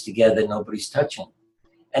 Nobody's together, nobody's touching.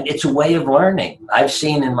 And it's a way of learning. I've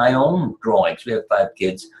seen in my own drawings, we have 5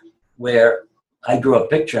 kids, where I draw a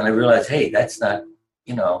picture and I realize, hey, that's not,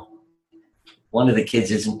 one of the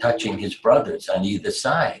kids isn't touching his brothers on either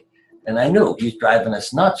side. And I knew he's driving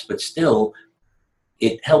us nuts, but still,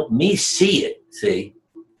 it helped me see it,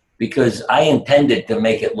 because I intended to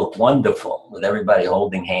make it look wonderful with everybody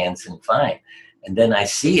holding hands and fine. And then I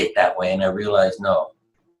see it that way and I realize, no,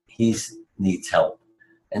 he needs help.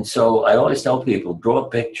 And so I always tell people, draw a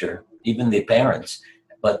picture, even the parents,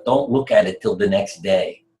 but don't look at it till the next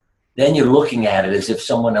day. Then you're looking at it as if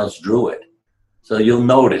someone else drew it. So you'll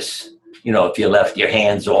notice, if you left your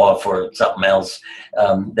hands off or something else,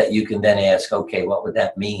 that you can then ask, okay, what would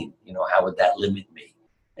that mean? How would that limit me?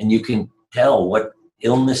 And you can tell what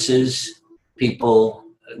illnesses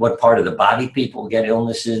what part of the body people get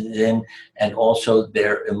illnesses in, and also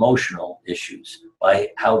their emotional issues by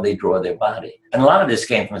how they draw their body. And a lot of this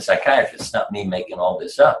came from a psychiatrist, not me making all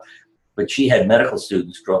this up. But she had medical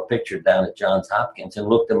students draw a picture down at Johns Hopkins and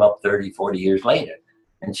looked them up 30, 40 years later.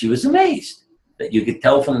 And she was amazed that you could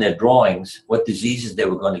tell from their drawings what diseases they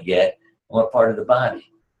were going to get and what part of the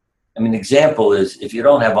body. An example is, if you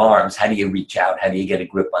don't have arms, how do you reach out? How do you get a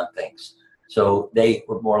grip on things? So they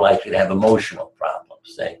were more likely to have emotional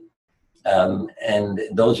problems, and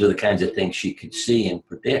those are the kinds of things she could see and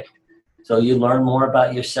predict. So you learn more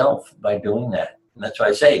about yourself by doing that. And that's why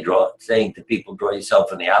I say, saying to people, draw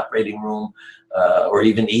yourself in the operating room, or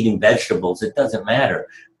even eating vegetables, it doesn't matter,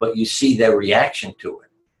 but you see their reaction to it.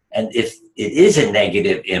 And if it is a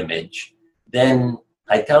negative image, then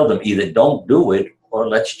I tell them either don't do it or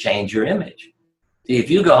let's change your image. See, if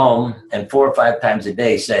you go home and 4 or 5 times a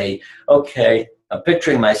day say, okay, I'm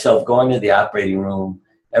picturing myself going to the operating room,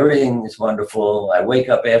 everything is wonderful, I wake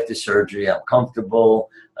up after surgery, I'm comfortable,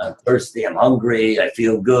 I'm thirsty, I'm hungry, I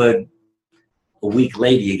feel good. A week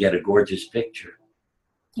later, you get a gorgeous picture.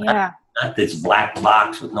 Yeah. Not this black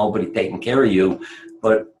box with nobody taking care of you,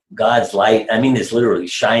 but God's light. It's literally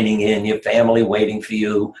shining in, your family waiting for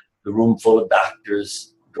you, the room full of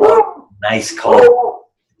doctors, nice coat.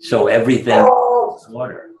 So everything is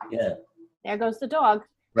order. Yeah. There goes the dog.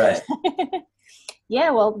 Right. Yeah,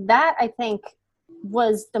 well, that I think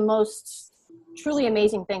was the most truly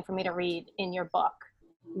amazing thing for me to read in your book,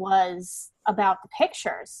 was about the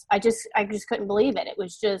pictures. I just couldn't believe it. It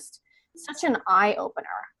was just such an eye-opener,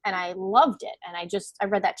 and I loved it. And I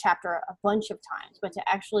read that chapter a bunch of times, but to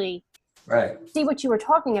actually Right. see what you were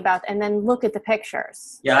talking about and then look at the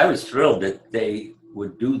pictures. Yeah, I was thrilled that they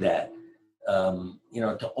would do that,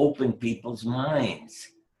 to open people's minds.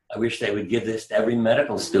 I wish they would give this to every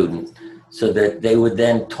medical student so that they would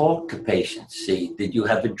then talk to patients. See, did you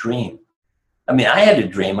have a dream? I mean, I had a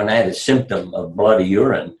dream when I had a symptom of bloody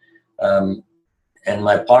urine. And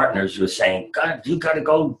my partners were saying, God, you got to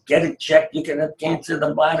go get it checked. You can have cancer of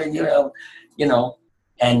the bladder,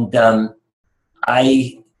 And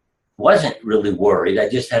I wasn't really worried. I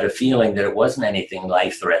just had a feeling that it wasn't anything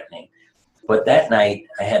life-threatening. But that night,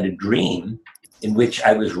 I had a dream in which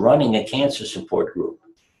I was running a cancer support group.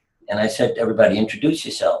 And I said to everybody, introduce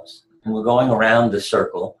yourselves. And we're going around the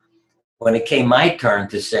circle. When it came my turn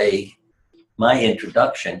to say my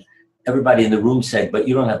introduction, everybody in the room said, but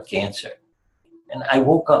you don't have cancer. And I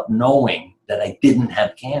woke up knowing that I didn't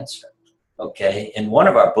have cancer, okay? In one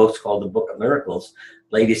of our books called The Book of Miracles,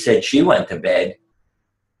 lady said she went to bed.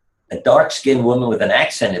 A dark-skinned woman with an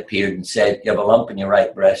accent appeared and said, you have a lump in your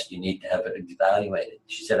right breast, you need to have it evaluated.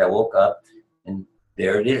 She said, I woke up and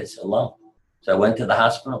there it is, a lump. So I went to the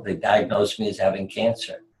hospital, they diagnosed me as having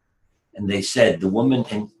cancer. And they said,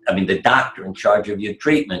 the doctor in charge of your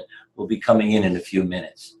treatment will be coming in a few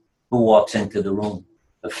minutes. Who walks into the room?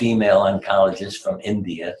 A female oncologist from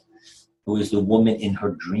India, who is the woman in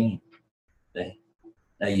her dream.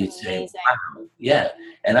 Now you'd say, wow, yeah.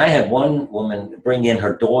 And I had one woman bring in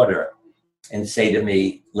her daughter and say to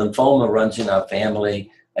me, lymphoma runs in our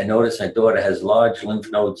family. I notice my daughter has large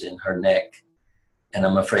lymph nodes in her neck, and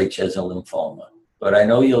I'm afraid she has a lymphoma. But I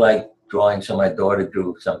know you like drawing, so my daughter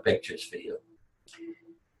drew some pictures for you.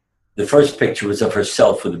 The first picture was of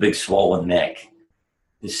herself with a big swollen neck.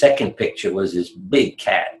 The second picture was this big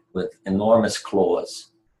cat with enormous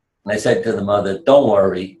claws. And I said to the mother, don't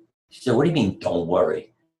worry. She said, what do you mean, don't worry?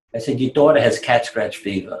 I said, your daughter has cat scratch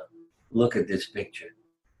fever. Look at this picture.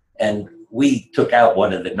 And we took out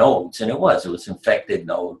one of the nodes, and it was infected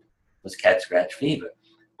node, it was cat scratch fever.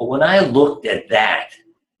 But when I looked at that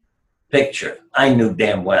picture, I knew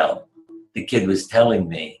damn well the kid was telling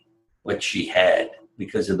me what she had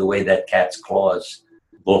because of the way that cat's claws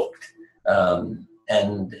looked.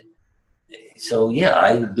 And so, yeah,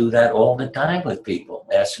 I would do that all the time with people.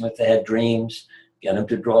 Ask them if they had dreams, get them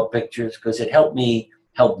to draw pictures, because it helped me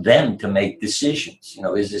help them to make decisions.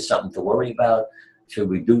 Is this something to worry about? Should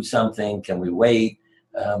we do something? Can we wait?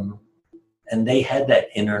 And they had that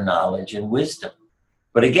inner knowledge and wisdom.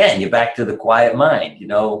 But again, you're back to the quiet mind.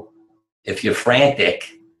 If you're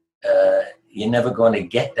frantic, you're never going to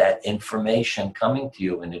get that information coming to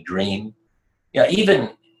you in a dream.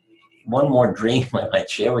 Even one more dream I might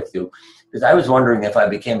share with you, because I was wondering if I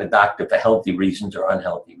became a doctor for healthy reasons or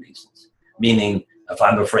unhealthy reasons. Meaning, if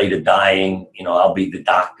I'm afraid of dying, I'll be the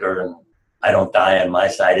doctor and I don't die on my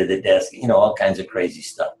side of the desk, all kinds of crazy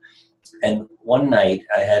stuff. And one night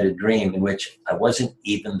I had a dream in which I wasn't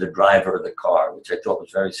even the driver of the car, which I thought was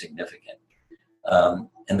very significant.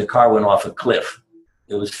 And the car went off a cliff.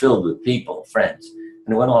 It was filled with people, friends,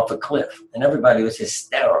 and it went off a cliff. And everybody was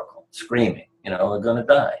hysterical, screaming, we're going to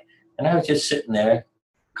die. And I was just sitting there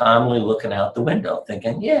calmly looking out the window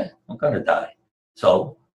thinking, yeah, I'm going to die.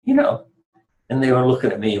 So, and they were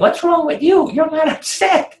looking at me, what's wrong with you? You're not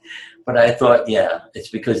upset. But I thought, yeah, it's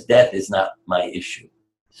because death is not my issue.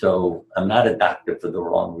 So I'm not a doctor for the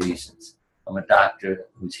wrong reasons. I'm a doctor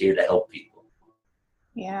who's here to help people.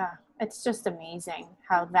 Yeah, it's just amazing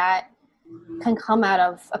how that can come out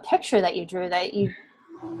of a picture that you drew that you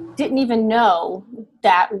didn't even know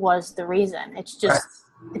that was the reason. It's just,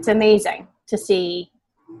 It's amazing to see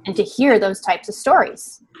and to hear those types of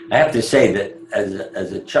stories. I have to say that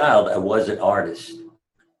as a child, I was an artist.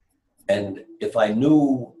 And if I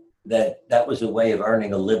knew that that was a way of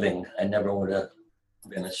earning a living, I never would have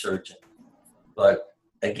been a surgeon. But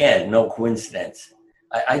again, no coincidence.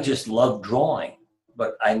 I just loved drawing,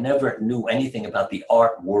 but I never knew anything about the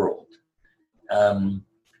art world.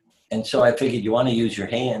 And so I figured you want to use your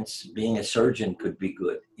hands. Being a surgeon could be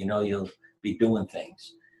good. You'll be doing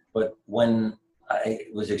things. But when I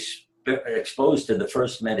was exposed to the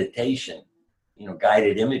first meditation,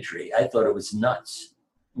 guided imagery, I thought it was nuts.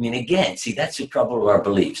 I mean, again, see, that's the trouble with our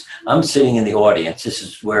beliefs. I'm sitting in the audience. This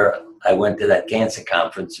is where I went to that cancer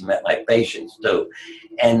conference and met my patients too.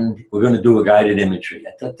 And we're going to do a guided imagery.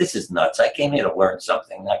 I thought, this is nuts. I came here to learn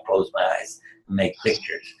something, not close my eyes and make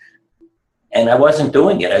pictures. And I wasn't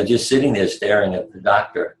doing it. I was just sitting there staring at the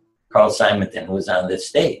doctor, Carl Simonton, who was on this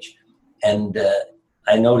stage. And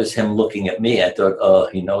I noticed him looking at me. I thought, oh,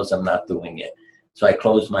 he knows I'm not doing it. So I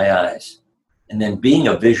closed my eyes. And then being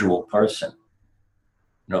a visual person,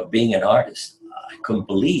 being an artist, I couldn't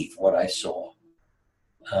believe what I saw.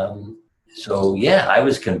 So, yeah, I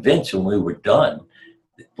was convinced when we were done,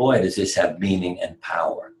 that, boy, does this have meaning and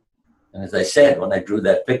power. And as I said, when I drew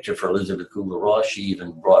that picture for Elizabeth Kubler-Ross, she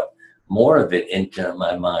even brought more of it into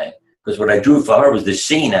my mind. Because what I drew for her was the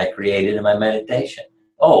scene I created in my meditation.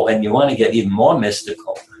 Oh, and you want to get even more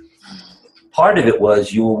mystical. Part of it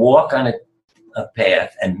was you will walk on a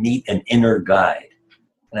path and meet an inner guide.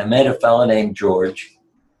 And I met a fellow named George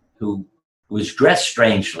who was dressed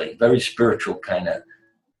strangely, very spiritual kind of,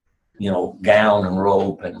 gown and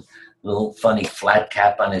robe and little funny flat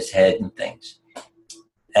cap on his head and things.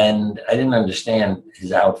 And I didn't understand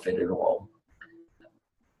his outfit at all.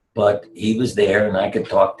 But he was there and I could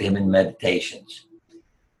talk to him in meditations.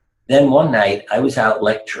 Then one night I was out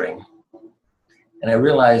lecturing and I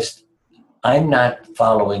realized I'm not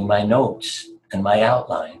following my notes and my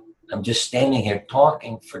outline. I'm just standing here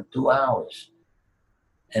talking for 2 hours.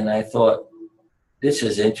 And I thought, this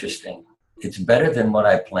is interesting. It's better than what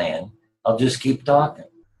I planned. I'll just keep talking.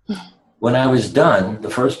 When I was done, the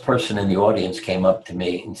first person in the audience came up to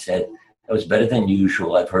me and said, that was better than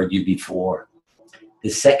usual. I've heard you before. The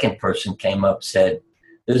second person came up and said,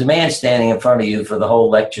 there's a man standing in front of you for the whole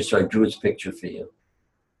lecture, so I drew his picture for you.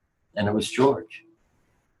 And it was George.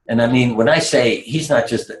 And I mean, when I say he's not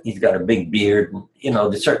just, he's got a big beard, and,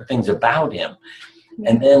 there's certain things about him.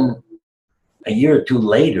 And then a year or two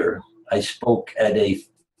later, I spoke at a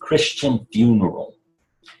Christian funeral.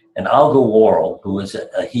 And Olga Worrell, who was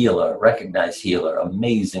a healer, recognized healer,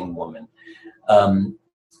 amazing woman,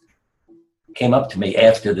 came up to me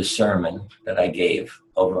after the sermon that I gave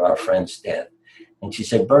over our friend's death. And she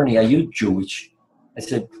said, Bernie, are you Jewish? I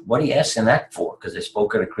said, what are you asking that for? Because I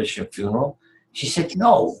spoke at a Christian funeral. She said,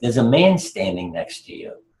 no, there's a man standing next to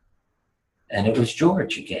you. And it was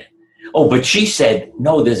George again. Oh, but she said,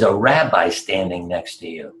 no, there's a rabbi standing next to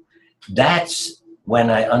you. That's when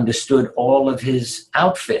I understood all of his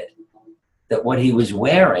outfit, that what he was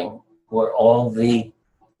wearing were all the,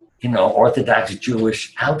 Orthodox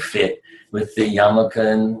Jewish outfit with the yarmulke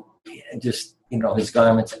and just, his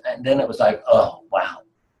garments. And then it was like, oh, wow.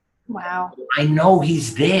 Wow. I know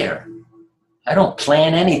he's there. I don't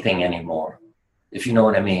plan anything anymore, if you know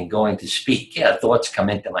what I mean, going to speak. Yeah, thoughts come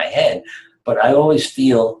into my head, but I always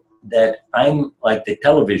feel that I'm like the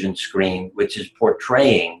television screen, which is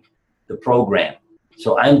portraying the program.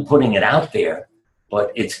 So I'm putting it out there,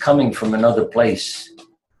 but it's coming from another place,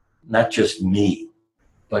 not just me,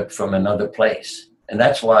 but from another place. And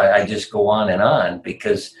that's why I just go on,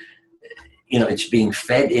 because, it's being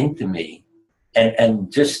fed into me.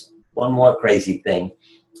 And just one more crazy thing.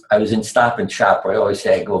 I was in Stop and Shop where I always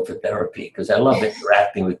say I go for therapy because I love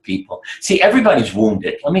interacting with people. See, everybody's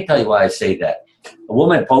wounded. Let me tell you why I say that. A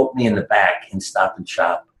woman poked me in the back in Stop and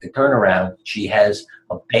Shop. I turn around. She has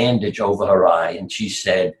a bandage over her eye. And she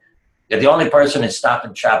said, you're the only person in Stop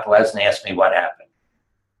and Shop who hasn't asked me what happened.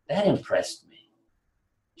 That impressed me.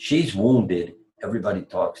 She's wounded. Everybody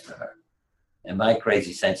talks to her. And my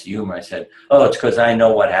crazy sense of humor, I said, oh, it's because I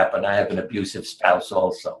know what happened. I have an abusive spouse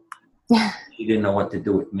also. She didn't know what to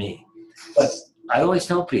do with me. But I always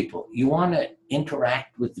tell people, you want to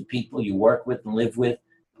interact with the people you work with and live with,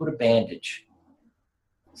 put a bandage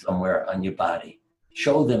somewhere on your body.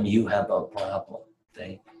 Show them you have a problem.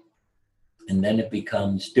 Okay? And then it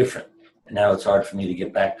becomes different. And now it's hard for me to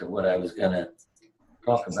get back to what I was going to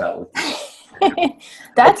talk about with you.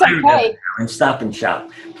 That's okay. And Stop and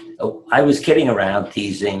Shop. I was kidding around,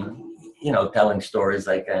 teasing, telling stories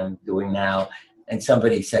like I'm doing now. And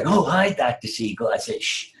somebody said, oh, hi, Dr. Siegel. I said,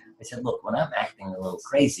 shh. I said, look, when I'm acting a little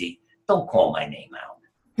crazy, don't call my name out.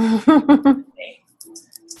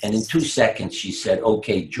 And in 2 seconds, she said,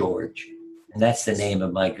 okay, George. And that's the name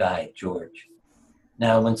of my guy, George.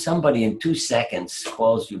 Now, when somebody in 2 seconds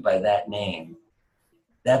calls you by that name,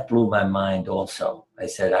 that blew my mind also. I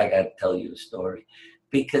said, I got to tell you a story.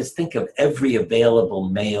 Because think of every available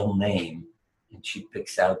male name, and she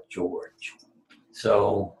picks out George.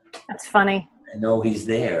 So that's funny. I know he's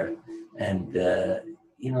there. And,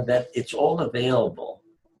 that it's all available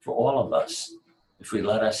for all of us if we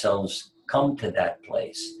let ourselves come to that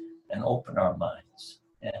place and open our minds.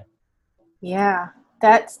 Yeah. Yeah,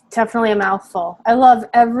 that's definitely a mouthful. I love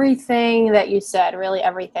everything that you said, really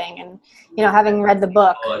everything. And, having read the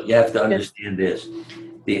book. You have to understand this.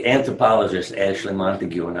 The anthropologist, Ashley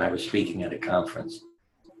Montague, and I were speaking at a conference.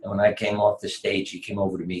 And when I came off the stage, he came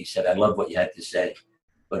over to me. He said, I love what you had to say.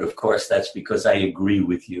 But of course, that's because I agree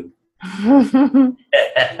with you.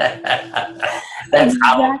 That's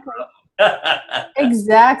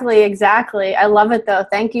Exactly. I love it though.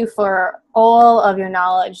 Thank you for all of your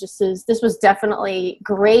knowledge. This was definitely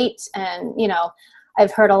great. And,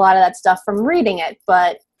 I've heard a lot of that stuff from reading it,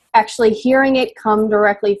 but actually hearing it come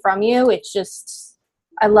directly from you, it's just,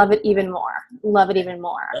 I love it even more. Love it even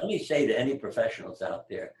more. Let me say to any professionals out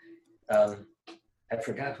there, I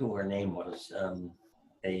forgot who her name was,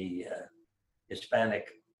 a Hispanic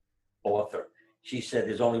author. She said,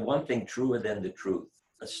 there's only one thing truer than the truth,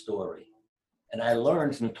 a story. And I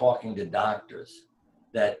learned from talking to doctors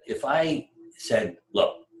that if I said,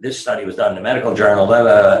 look, this study was done in a medical journal, blah,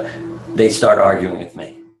 blah, blah, they start arguing with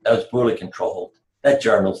me. That was poorly controlled. That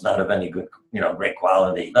journal's not of any good, great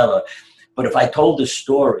quality, blah, blah. But if I told the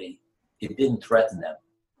story, it didn't threaten them.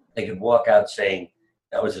 They could walk out saying,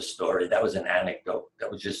 that was a story, that was an anecdote, that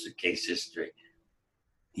was just a case history.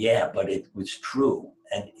 Yeah, but it was true,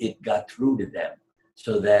 and it got through to them,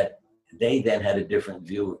 so that they then had a different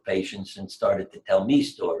view of patients and started to tell me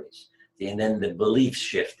stories. And then the beliefs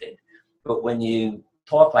shifted. But when you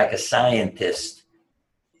talk like a scientist,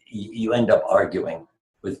 you end up arguing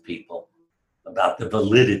with people about the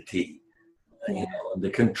validity, the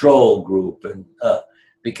control group, and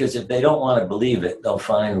because if they don't want to believe it, they'll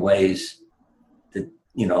find ways to,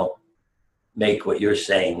 make what you're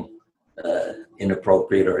saying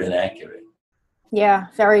inappropriate or inaccurate. Yeah,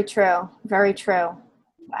 very true. Very true.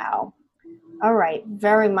 Wow. All right.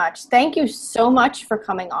 Very much. Thank you so much for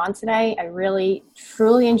coming on today. I really,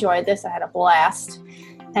 truly enjoyed this. I had a blast.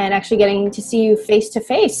 And actually getting to see you face to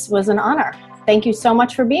face was an honor. Thank you so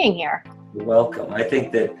much for being here. You're welcome. I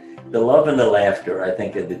think that the love and the laughter, I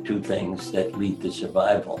think, are the two things that lead to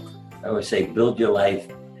survival. I always say, build your life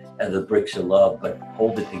as the bricks of love, but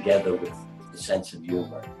hold it together with a sense of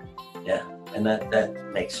humor. Yeah. And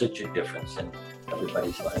that makes such a difference in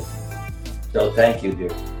everybody's life. So thank you, dear.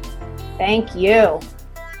 Thank you.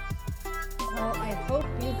 Well, I hope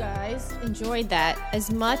you guys enjoyed that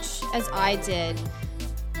as much as I did.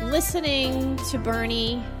 Listening to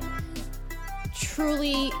Bernie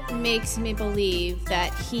truly makes me believe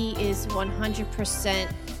that he is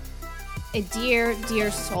 100% a dear,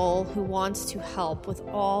 dear soul who wants to help with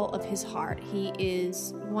all of his heart. He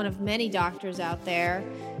is one of many doctors out there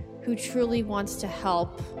who truly wants to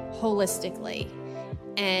help holistically.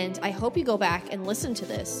 And I hope you go back and listen to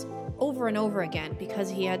this over and over again, because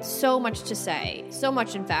he had so much to say. So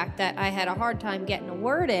much, in fact, that I had a hard time getting a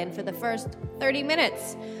word in for the first 30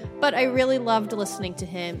 minutes. But I really loved listening to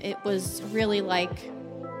him. It was really like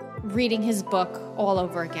reading his book all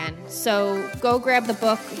over again. So go grab the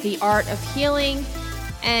book, The Art of Healing,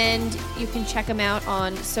 and you can check him out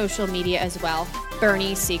on social media as well.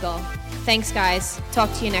 Bernie Siegel. Thanks, guys.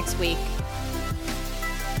 Talk to you next week.